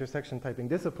different intersection typing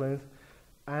disciplines,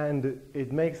 and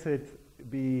it makes it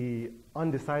be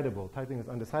undecidable. Typing is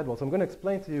undecidable. So I'm going to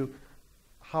explain to you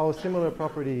how a similar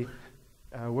property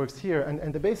works here.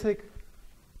 And the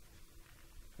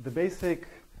basic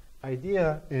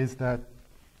idea is that,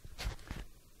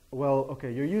 well,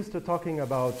 okay, you're used to talking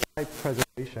about type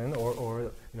preservation,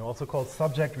 or also called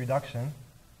subject reduction.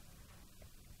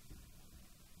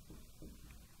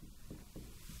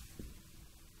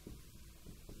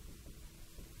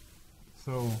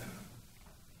 So,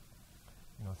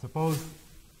 suppose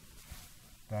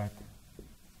that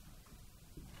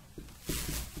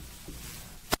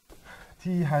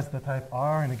T has the type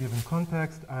R in a given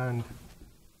context, and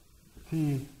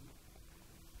T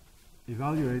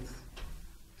evaluates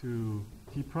to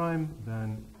T prime,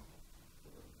 then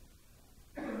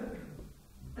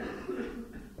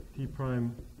T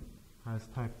prime has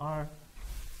type R.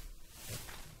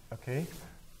 Okay.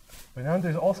 But now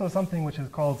there's also something which is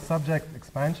called subject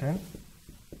expansion,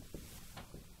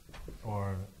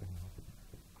 or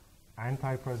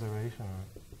anti-preservation or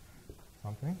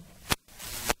something,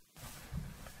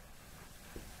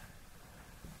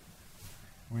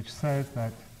 which says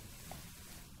that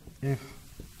if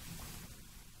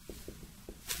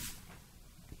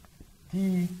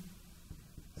T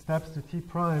steps to T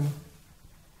prime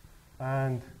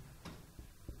and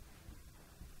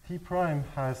T prime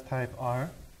has type R,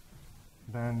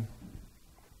 then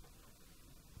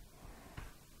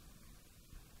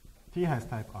T has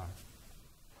type R.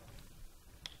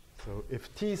 So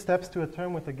if T steps to a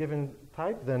term with a given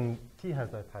type, then T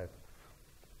has that type.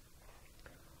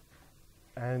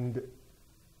 And,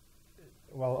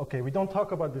 well, okay, we don't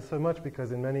talk about this so much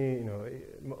because in many,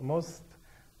 most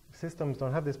systems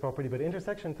don't have this property, but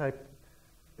intersection type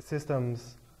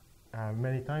systems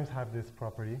many times have this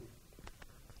property.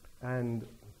 And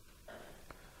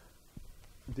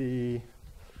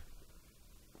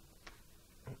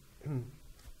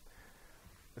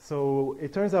so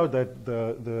it turns out that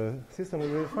the system that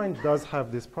we find does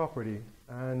have this property,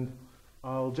 and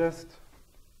I'll just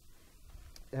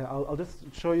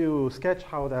show you, sketch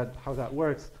how that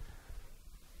works.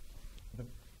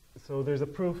 So there's a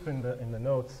proof in the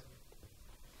notes,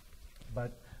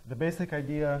 but the basic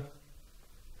idea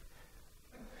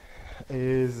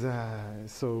is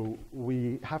so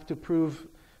we have to prove,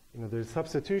 there's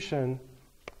substitution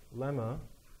lemma,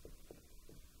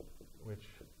 which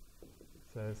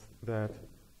says that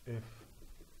if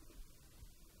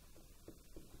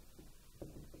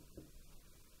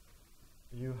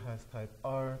U has type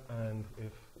R and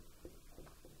if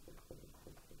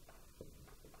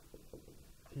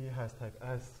T has type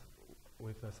S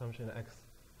with assumption X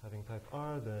having type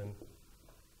R, then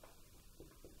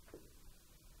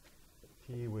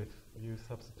T with U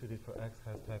substituted for X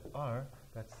has type R.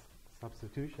 That's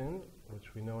substitution,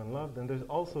 which we know and love. Then there's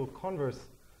also converse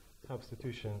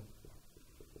substitution,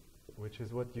 which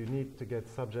is what you need to get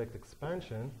subject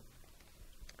expansion.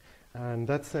 And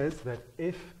that says that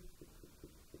if,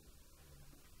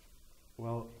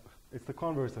 well, it's the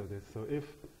converse of this. So if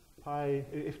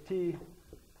t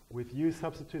with u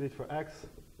substituted for x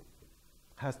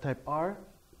has type R,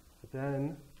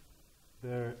 then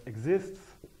there exists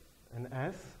an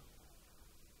S.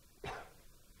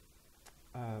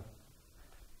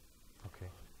 Okay,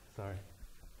 sorry.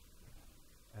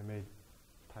 I made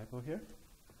a typo here.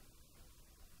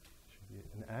 Should be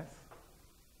an S.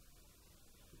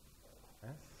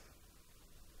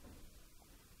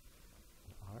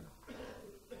 R.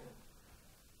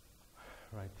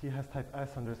 Right, T has type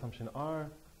S under assumption R,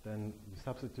 then you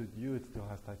substitute U, it still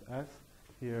has type S.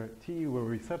 Here, T, where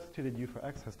we substituted U for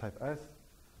X, has type S.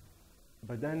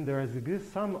 But then there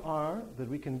exists some R that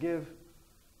we can give,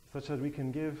 such that we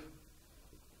can give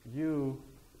U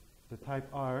the type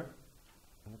R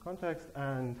in the context,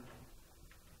 and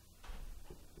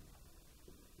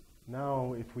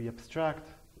now if we abstract,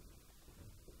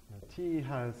 T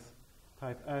has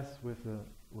type S with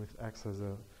X as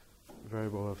a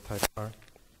variable of type R.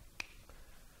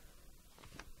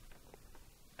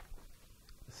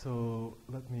 So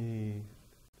let me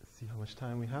see how much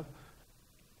time we have.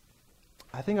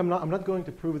 I think I'm not going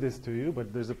to prove this to you,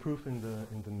 but there's a proof in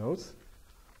the notes.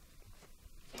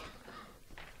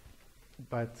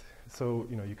 But so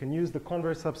you can use the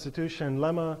converse substitution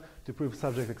lemma to prove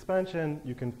subject expansion.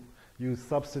 You can use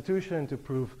substitution to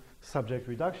prove subject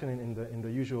reduction in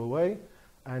the usual way.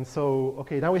 And so,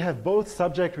 okay, now we have both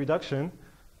subject reduction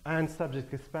and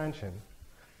subject expansion.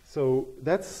 So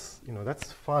that's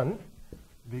fun,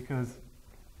 because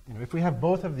if we have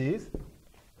both of these,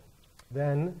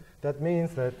 then that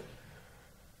means that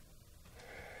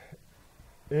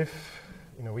if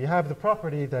we have the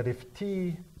property that if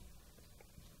T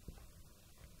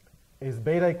is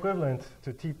beta equivalent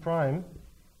to T prime,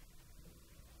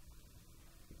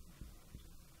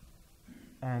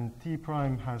 and T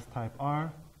prime has type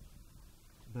R,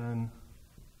 then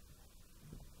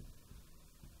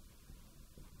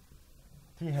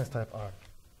T has type R.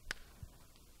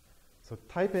 So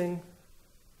typing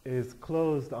is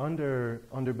closed under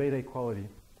beta equality.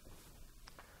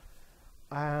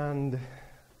 And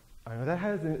I know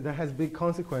that has big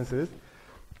consequences.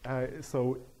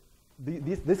 So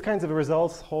these kinds of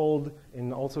results hold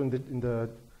also in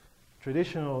the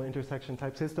traditional intersection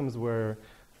type systems, where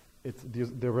it's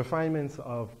the refinements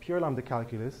of pure lambda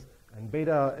calculus, and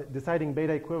deciding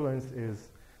beta equivalence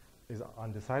is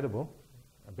undecidable.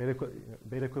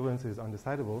 Beta equivalence is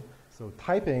undecidable, so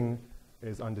typing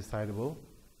is undecidable.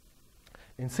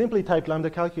 In simply typed lambda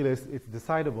calculus, it's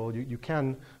decidable. You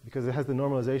can, because it has the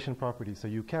normalization property, so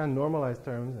you can normalize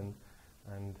terms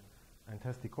and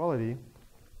test equality.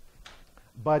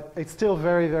 But it's still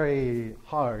very, very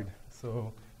hard.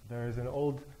 So there is an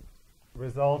old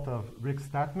result of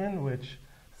Rick-Statman, which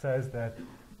says that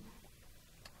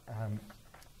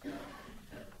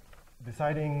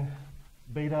deciding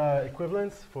beta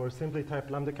equivalence for simply typed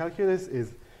lambda calculus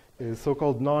is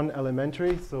so-called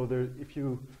non-elementary. So if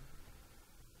you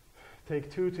take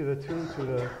 2 to the 2 to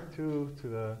the 2 to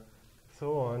the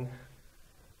so on,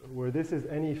 where this is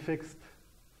any fixed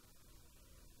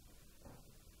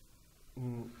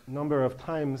number of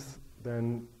times,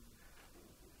 then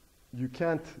you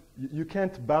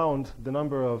can't bound the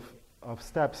number of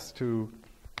steps to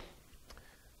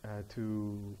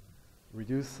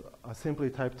reduce a simply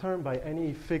typed term by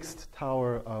any fixed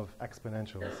tower of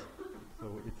exponentials.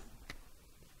 So it's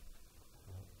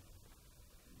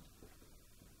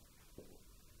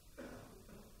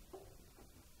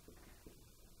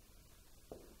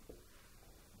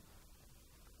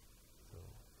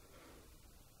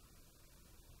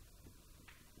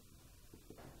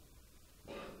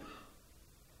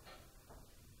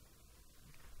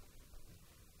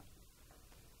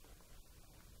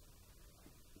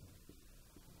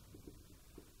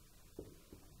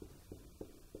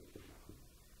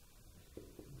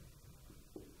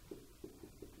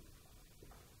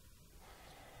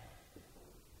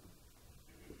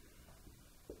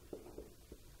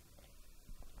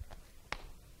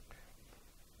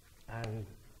and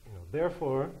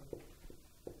therefore,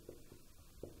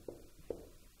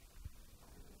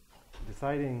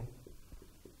 deciding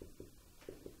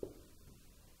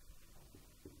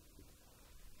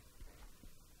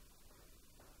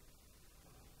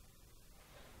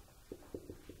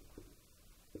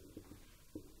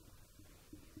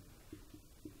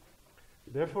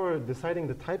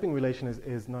the typing relation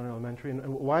is non-elementary.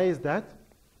 And why is that?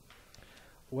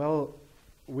 Well,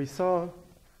 we saw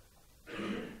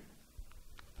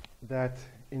that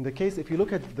in the case, if you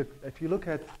look at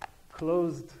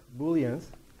closed Booleans,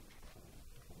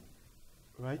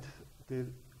 right?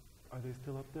 Are they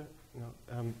still up there?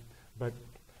 No. But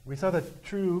we saw that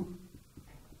true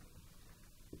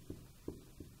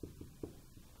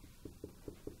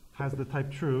has the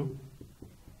type true,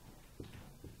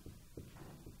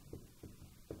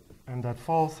 and that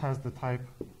false has the type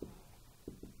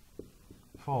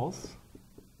false.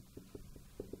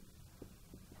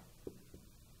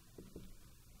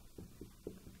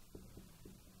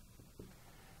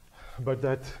 But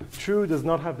that true does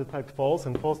not have the type false,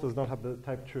 and false does not have the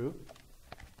type true.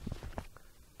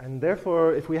 And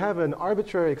therefore, if we have an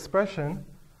arbitrary expression,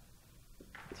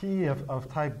 T of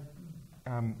type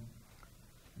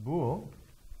bool,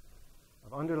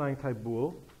 of underlying type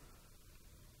bool,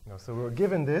 so we're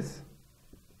given this,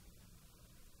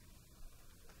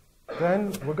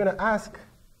 then we're going to ask,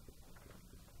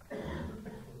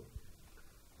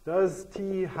 does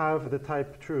T have the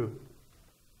type true?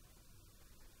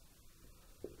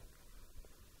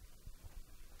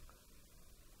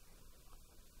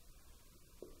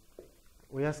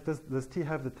 We ask, does T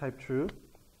have the type true?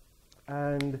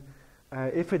 And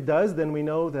if it does, then we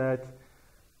know that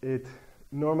it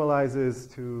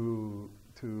normalizes to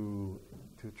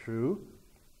true.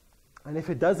 And if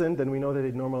it doesn't, then we know that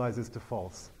it normalizes to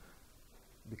false.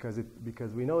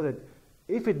 Because we know that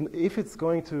if it's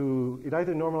going to, it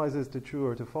either normalizes to true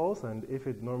or to false, and if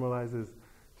it normalizes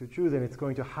to true, then it's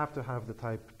going to have the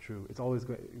type true. It's always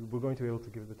we're going to be able to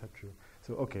give the type true.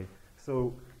 So okay,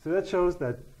 so that shows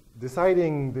that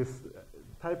deciding this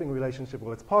typing relationship,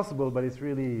 well, it's possible, but it's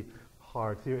really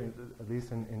hard, at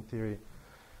least in theory.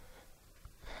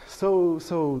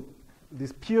 So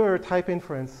this pure type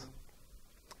inference,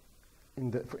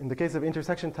 in the case of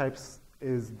intersection types,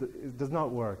 does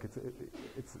not work.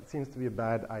 It seems to be a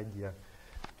bad idea.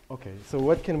 Okay, so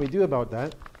what can we do about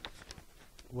that?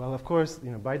 Well, of course,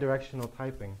 bidirectional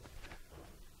typing.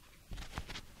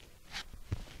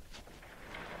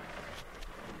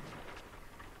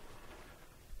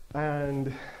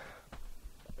 And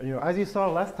as you saw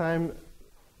last time,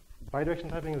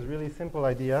 bidirectional typing is a really simple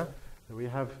idea. So we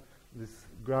have this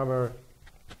grammar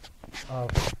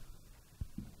of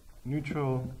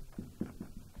neutral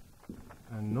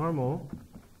and normal.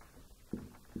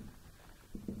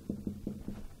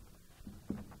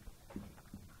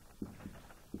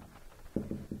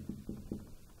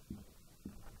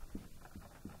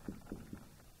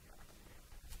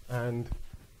 And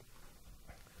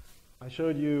I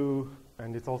showed you,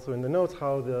 and it's also in the notes,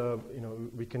 how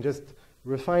we can just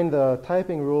refine the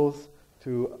typing rules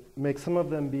to make some of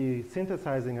them be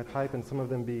synthesizing a type and some of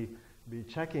them be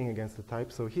checking against the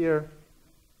type. So here,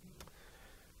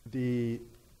 the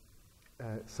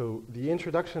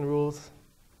introduction rules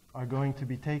are going to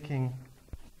be taking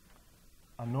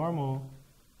a normal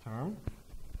term,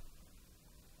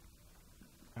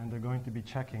 and they're going to be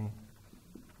checking.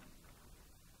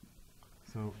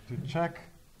 So to check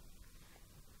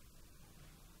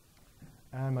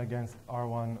M against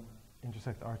R1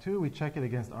 intersect R2, we check it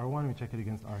against R1, we check it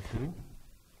against R2.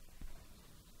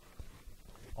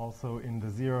 Also in the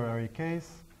zero array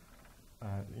case,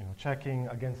 checking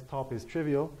against top is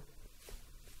trivial.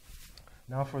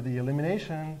 Now for the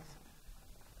eliminations,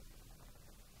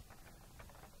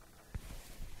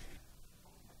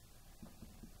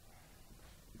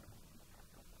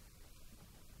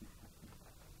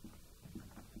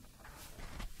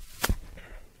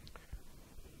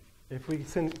 if we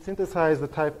synthesize the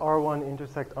type R1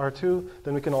 intersect R2,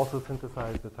 then we can also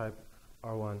synthesize the type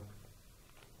R1.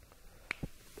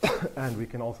 And we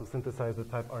can also synthesize the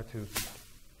type R2.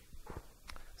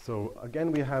 So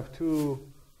again, we have two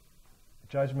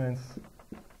judgments,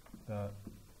 the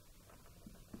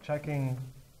checking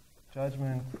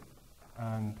judgment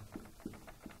and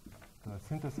the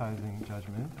synthesizing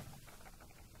judgment.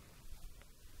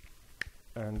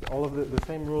 And all of the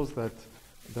same rules that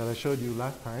I showed you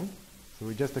last time. So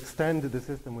we just extend the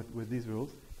system with these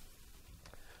rules.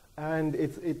 And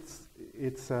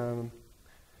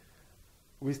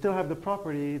we still have the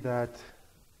property that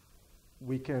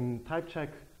we can type check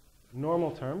normal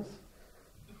terms.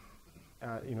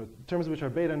 Terms which are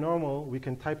beta normal, we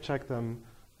can type check them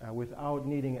without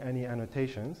needing any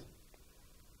annotations.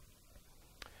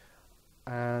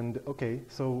 And okay,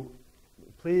 so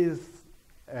please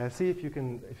see if you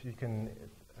can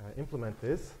implement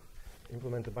this.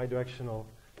 Implement the bidirectional.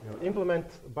 Implement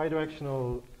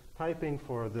bidirectional typing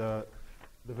for the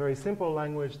very simple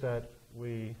language that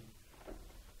the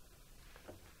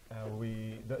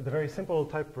very simple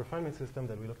type refinement system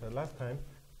that we looked at last time,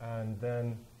 and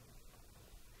then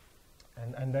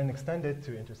extend it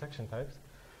to intersection types.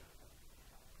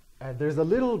 There's a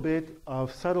little bit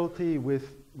of subtlety with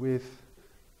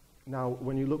now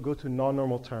when you go to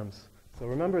non-normal terms. So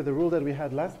remember the rule that we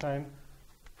had last time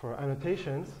for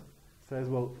annotations says,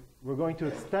 well, we're going to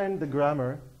extend the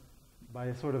grammar by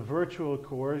a sort of virtual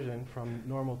coercion from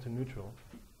normal to neutral.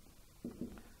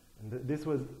 And this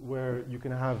was where you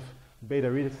can have beta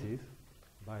redices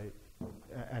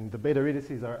and the beta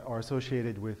redices are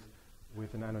associated with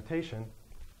an annotation.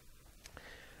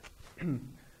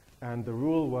 And the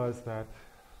rule was that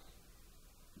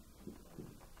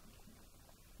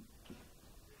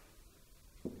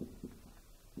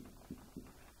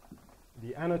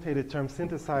the annotated term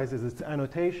synthesizes its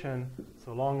annotation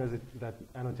so long as that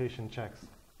annotation checks.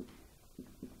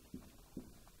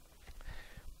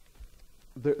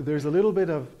 There's a little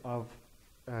bit of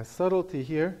subtlety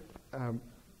here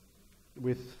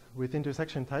with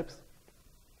intersection types,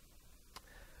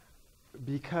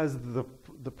 because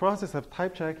the process of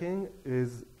type checking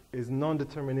is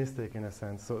non-deterministic in a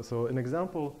sense. So an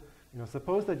example,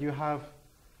 suppose that you have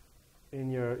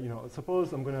in your,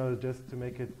 suppose I'm going to just to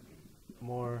make it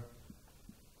more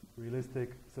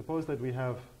realistic, suppose that we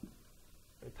have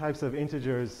types of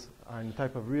integers and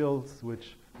type of reals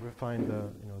which refine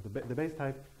the base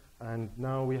type, and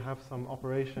now we have some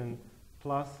operation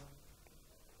plus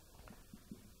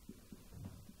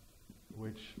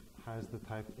which has the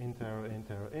type int arrow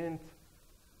int,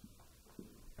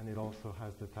 and it also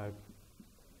has the type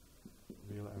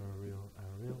real arrow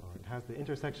real, or it has the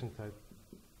intersection type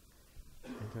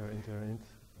int arrow int,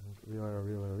 and real arrow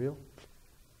real.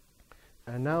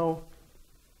 And now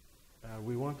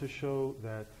we want to show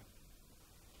that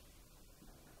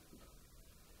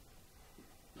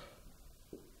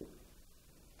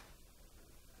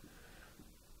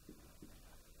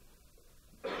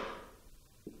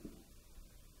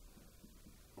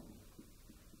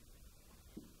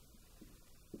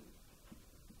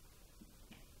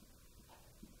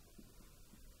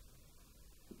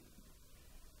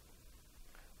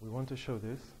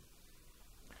this.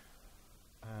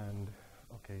 And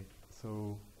okay,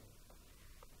 so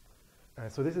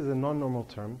this is a non-normal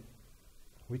term.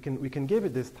 We can give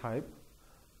it this type,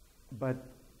 but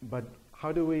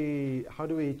how do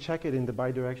we check it in the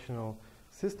bidirectional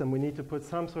system? We need to put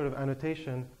some sort of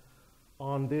annotation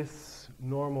on this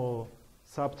normal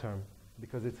subterm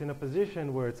because it's in a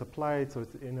position where it's applied, so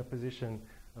it's in a position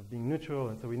of being neutral,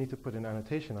 and so we need to put an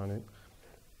annotation on it.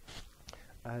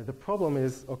 The problem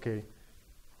is, okay,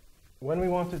 when we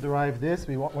want to derive this,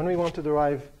 when we want to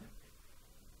derive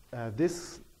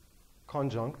this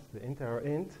conjunct, the int arrow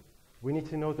int, we need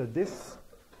to know that this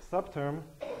subterm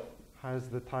has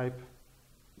the type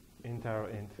int arrow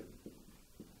int.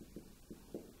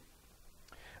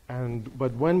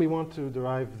 But when we want to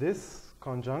derive this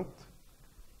conjunct,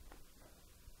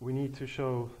 we need to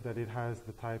show that it has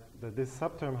the type, that this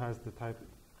subterm has the type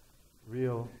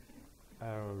real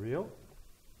arrow real.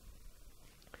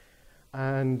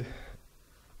 And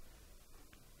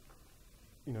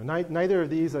neither of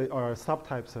these are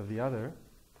subtypes of the other.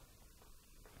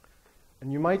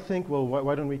 And you might think, well,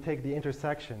 why don't we take the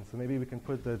intersection? So maybe we can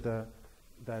put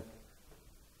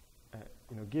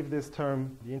give this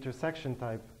term the intersection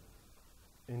type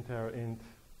int arrow int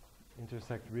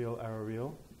intersect real arrow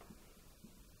real.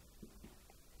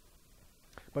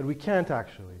 But we can't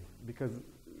actually, because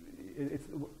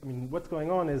what's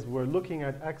going on is we're looking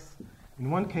at x. In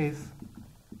one case,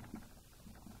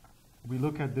 we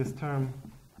look at this term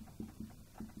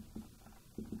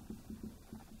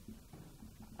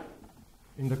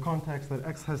in the context that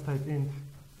x has type int.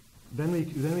 Then we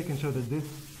can show that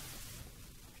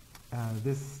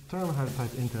this term has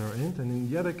type int arrow int, and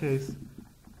in the other case,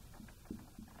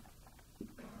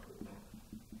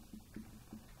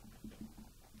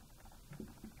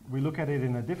 we look at it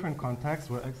in a different context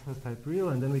where x has type real,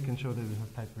 and then we can show that it has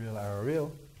type real arrow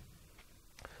real.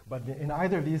 But in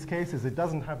either of these cases, it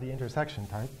doesn't have the intersection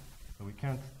type, so we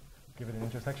can't give it an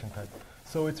intersection type.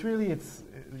 So it's really,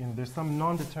 there's some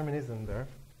non-determinism there.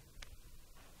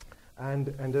 And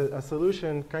a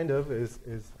solution kind of is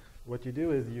what you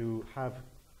do is you have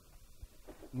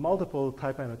multiple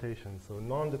type annotations, so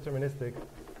non-deterministic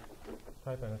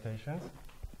type annotations.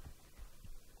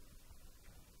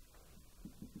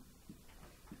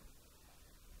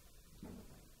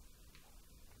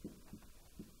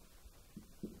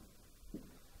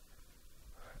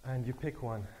 And you pick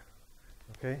one,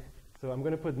 okay? So I'm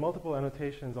going to put multiple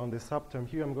annotations on this subterm.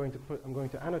 Here I'm going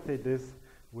to annotate this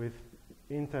with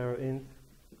int arrow int,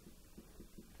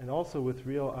 and also with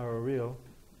real arrow real.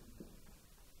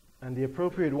 And the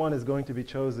appropriate one is going to be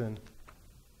chosen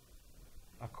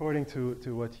according to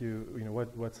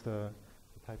what what's the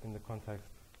type in the context.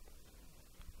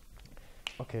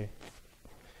 Okay.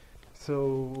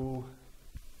 So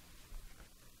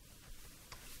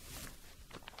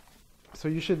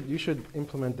you should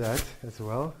implement that as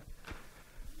well.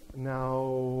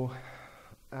 Now,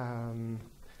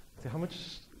 so how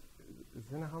much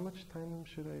time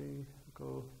should I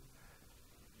go?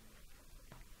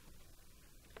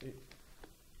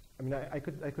 I mean, I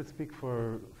could speak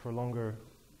for longer.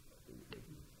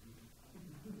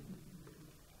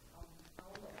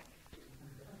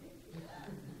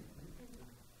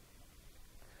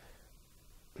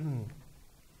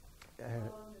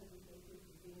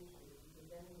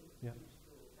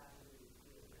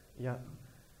 Yeah.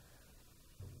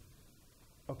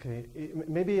 Okay.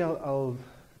 Maybe I'll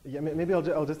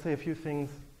just say a few things.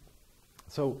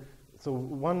 So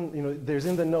one, there's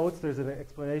in the notes, there's an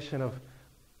explanation of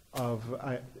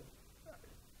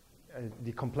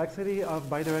the complexity of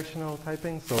bidirectional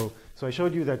typing. So I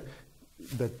showed you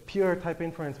that pure type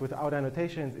inference without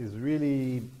annotations is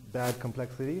really bad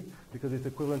complexity because it's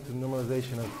equivalent to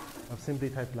normalization of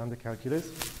simply typed lambda calculus.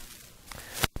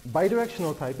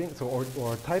 Bidirectional typing,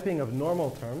 or typing of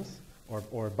normal terms,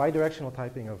 or bidirectional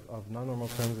typing of non-normal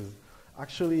terms is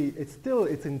actually, it's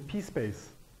in p-space,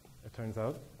 it turns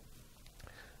out.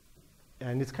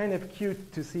 And it's kind of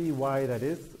cute to see why that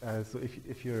is. So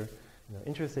if you're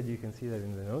interested, you can see that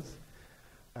in the notes.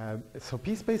 So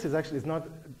p-space is not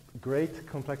great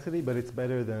complexity, but it's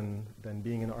better than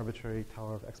being an arbitrary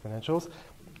tower of exponentials.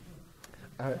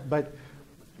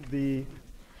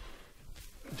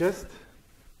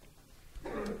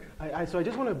 So I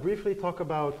just want to briefly talk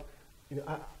about,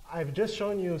 I've just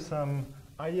shown you some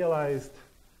idealized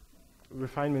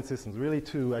refinement systems, really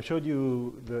two. I showed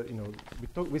you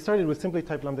we started with simply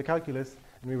typed lambda calculus,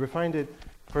 and we refined it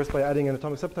first by adding an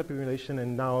atomic subtype emulation,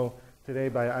 and now today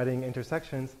by adding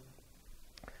intersections.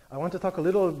 I want to talk a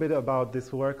little bit about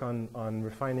this work on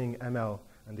refining ML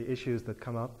and the issues that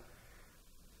come up.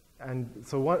 And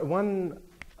so one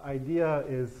idea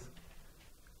is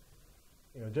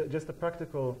just a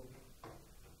practical,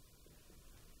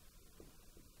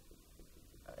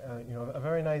 a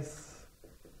very nice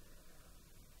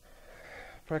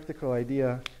practical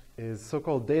idea is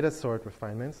so-called data sort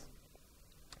refinements.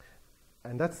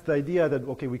 And that's the idea that,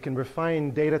 okay, we can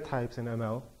refine data types in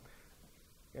ML.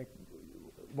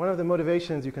 One of the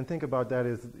motivations you can think about that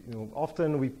is,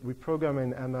 often we program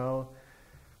in ML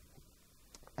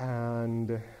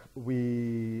and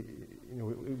we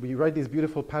write these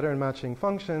beautiful pattern matching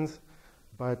functions,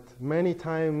 but many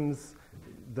times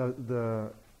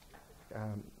the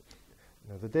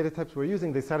data types we're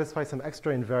using, they satisfy some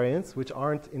extra invariants which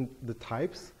aren't in the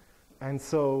types, and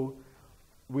so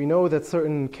we know that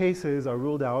certain cases are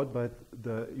ruled out, but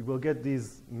you will get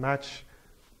these match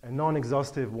and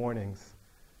non-exhaustive warnings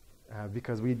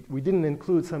because we didn't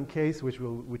include some case which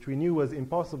we knew was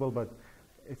impossible, but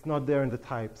it's not there in the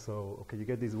type. So okay, you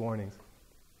get these warnings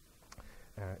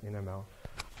in ML,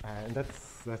 and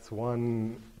that's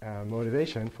one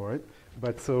motivation for it.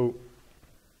 But so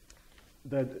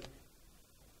that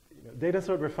data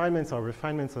sort refinements are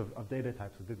refinements of data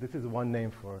types. So this is one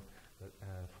name for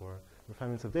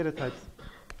refinements of data types.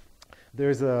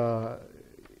 There's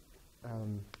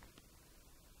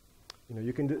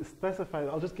you can specify.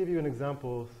 I'll just give you an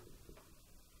example.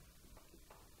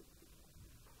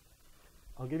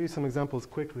 I'll give you some examples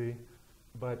quickly,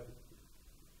 but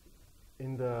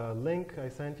in the link I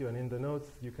sent you and in the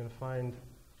notes, you can find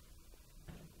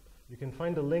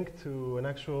a link to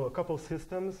a couple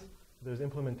systems. There's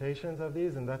implementations of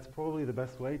these, and that's probably the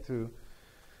best way to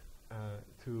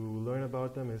learn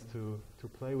about them is to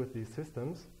play with these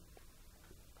systems.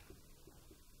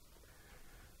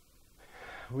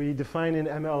 We define in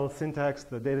ML syntax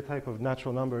the data type of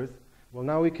natural numbers. Well,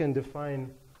 now we can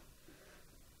define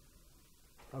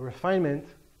a refinement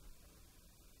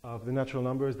of the natural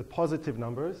numbers, the positive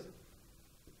numbers,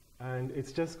 and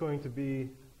it's just going to be,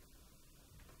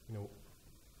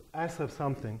 S of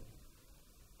something,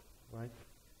 right?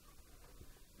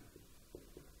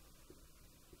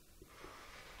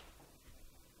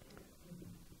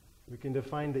 We can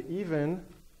define the even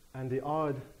and the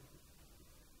odd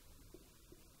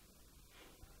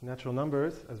natural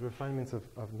numbers as refinements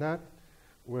of nat,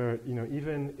 where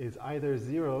even is either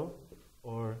 0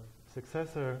 or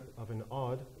successor of an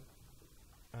odd,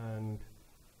 and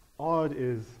odd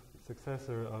is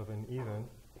successor of an even.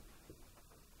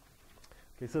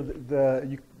 Okay, so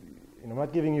I'm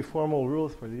not giving you formal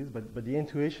rules for these, but the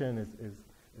intuition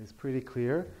is pretty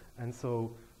clear. And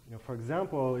so, for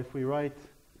example, if we write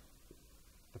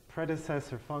the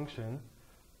predecessor function,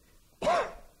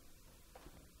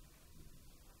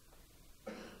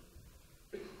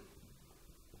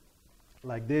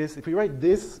 like this. If we write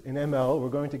this in ML, we're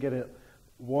going to get a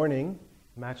warning,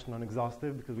 matched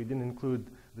non-exhaustive, because we didn't include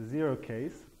the 0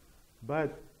 case.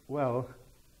 But, well,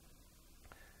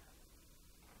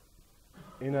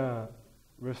 in a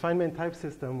refinement type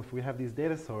system, if we have these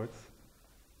data sorts,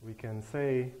 we can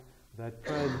say that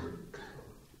pred,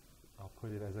 I'll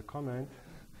put it as a comment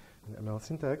in ML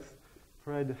syntax,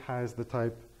 pred has the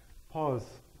type pos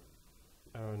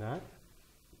arrow-nat.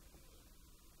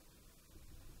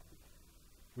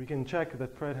 We can check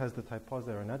that pred has the type pos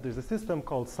arrow-nat. There's a system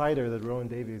called CIDR that Rowan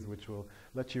Davies, which will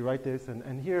let you write this.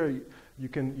 And here you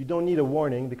don't need a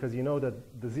warning because you know that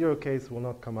the 0 case will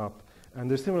not come up. And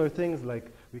there's similar things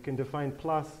like we can define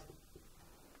plus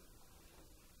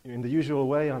in the usual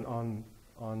way on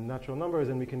natural numbers,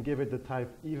 and we can give it the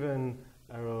type even,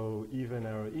 arrow, even,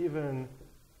 arrow, even,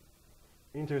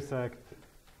 intersect,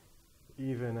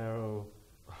 even, arrow,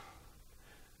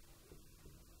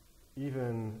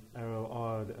 even, arrow,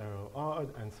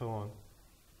 odd, and so on.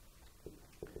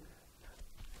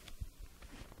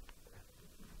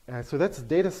 So that's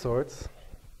data sorts.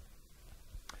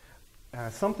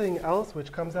 Something else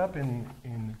which comes up in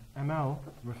ML,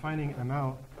 refining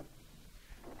ML.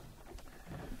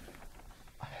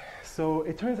 So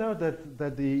it turns out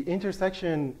that the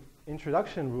intersection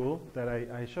introduction rule that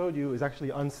I showed you is actually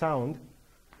unsound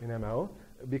in ML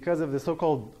because of the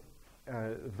so-called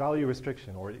value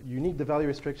restriction, or you need the value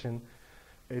restriction.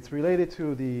 It's related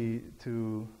to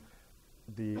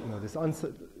this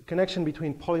connection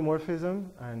between polymorphism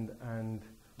and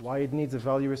why it needs a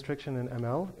value restriction in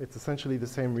ML. It's essentially the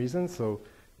same reason. So,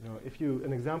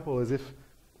 an example is if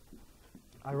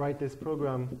I write this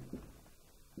program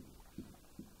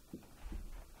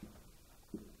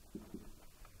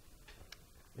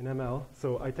in ML.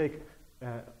 So I take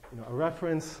a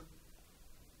reference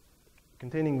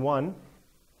containing 1,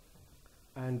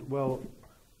 and well,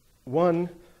 1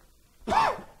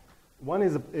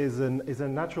 is a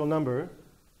natural number,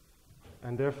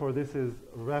 and therefore this is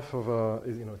ref of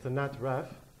it's a nat ref.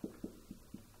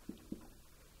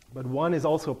 But 1 is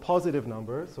also a positive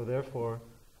number, so therefore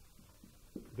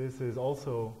this is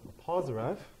also a pos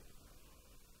ref.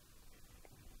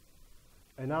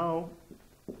 And now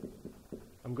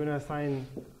I'm going to assign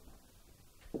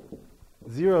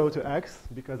 0 to x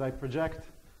because I project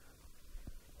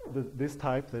this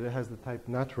type, that it has the type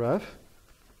nat ref.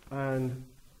 And,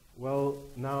 well,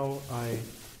 now I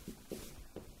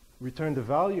return the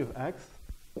value of x,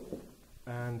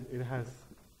 and it has,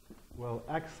 well,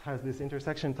 x has this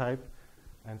intersection type,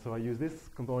 and so I use this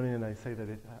component and I say that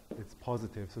it's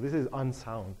positive. So this is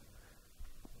unsound.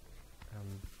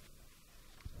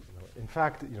 In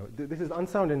fact, this is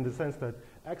unsound in the sense that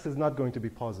x is not going to be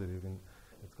positive, and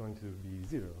it's going to be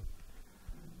 0.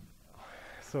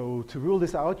 So to rule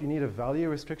this out, you need a value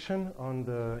restriction on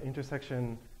the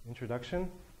intersection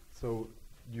introduction. So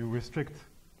you restrict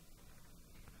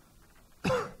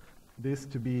this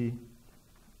to be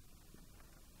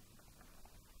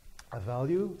a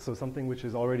value, so something which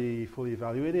is already fully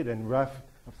evaluated, and ref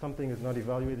of something is not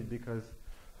evaluated because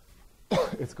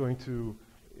it's going to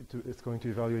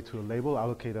evaluate to a label,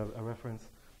 allocate a reference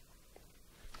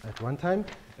at runtime.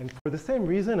 And for the same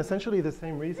reason, essentially the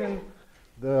same reason,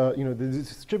 the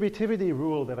distributivity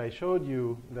rule that I showed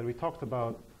you, that we talked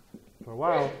about for a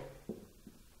while,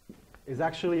 is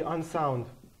actually unsound.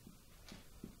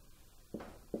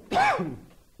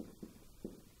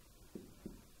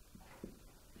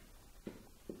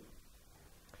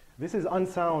 This is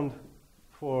unsound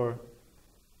for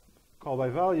call by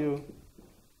value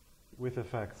with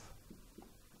effects.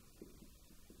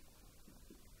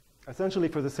 Essentially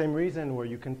for the same reason, where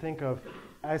you can think of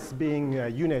S being a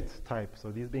unit type,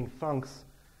 so these being thunks.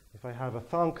 If I have a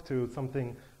thunk to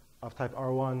something of type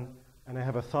R1, and I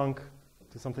have a thunk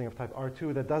to something of type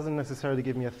R2, that doesn't necessarily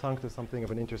give me a thunk to something of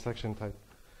an intersection type.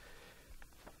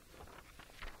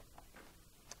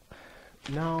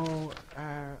 Now,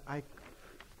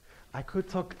 I could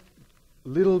talk a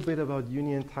little bit about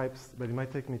union types, but it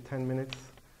might take me 10 minutes.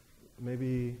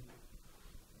 Maybe.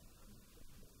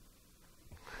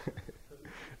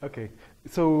 Okay,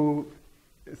 so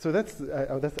that's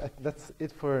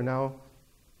it for now.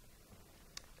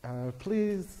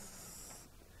 Please,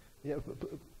 yeah,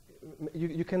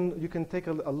 you can take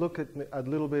a look at a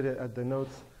little bit at the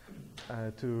notes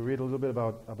to read a little bit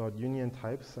about union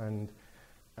types and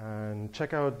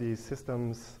check out these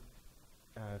systems.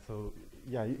 So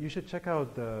yeah, you should check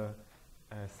out the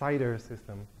CIDR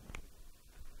system.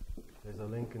 There's a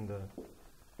link in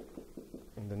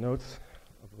the notes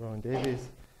of Rowan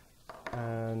Davies,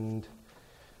 and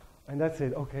that's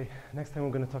it. Okay, next time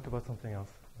we're going to talk about something else.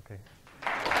 Okay.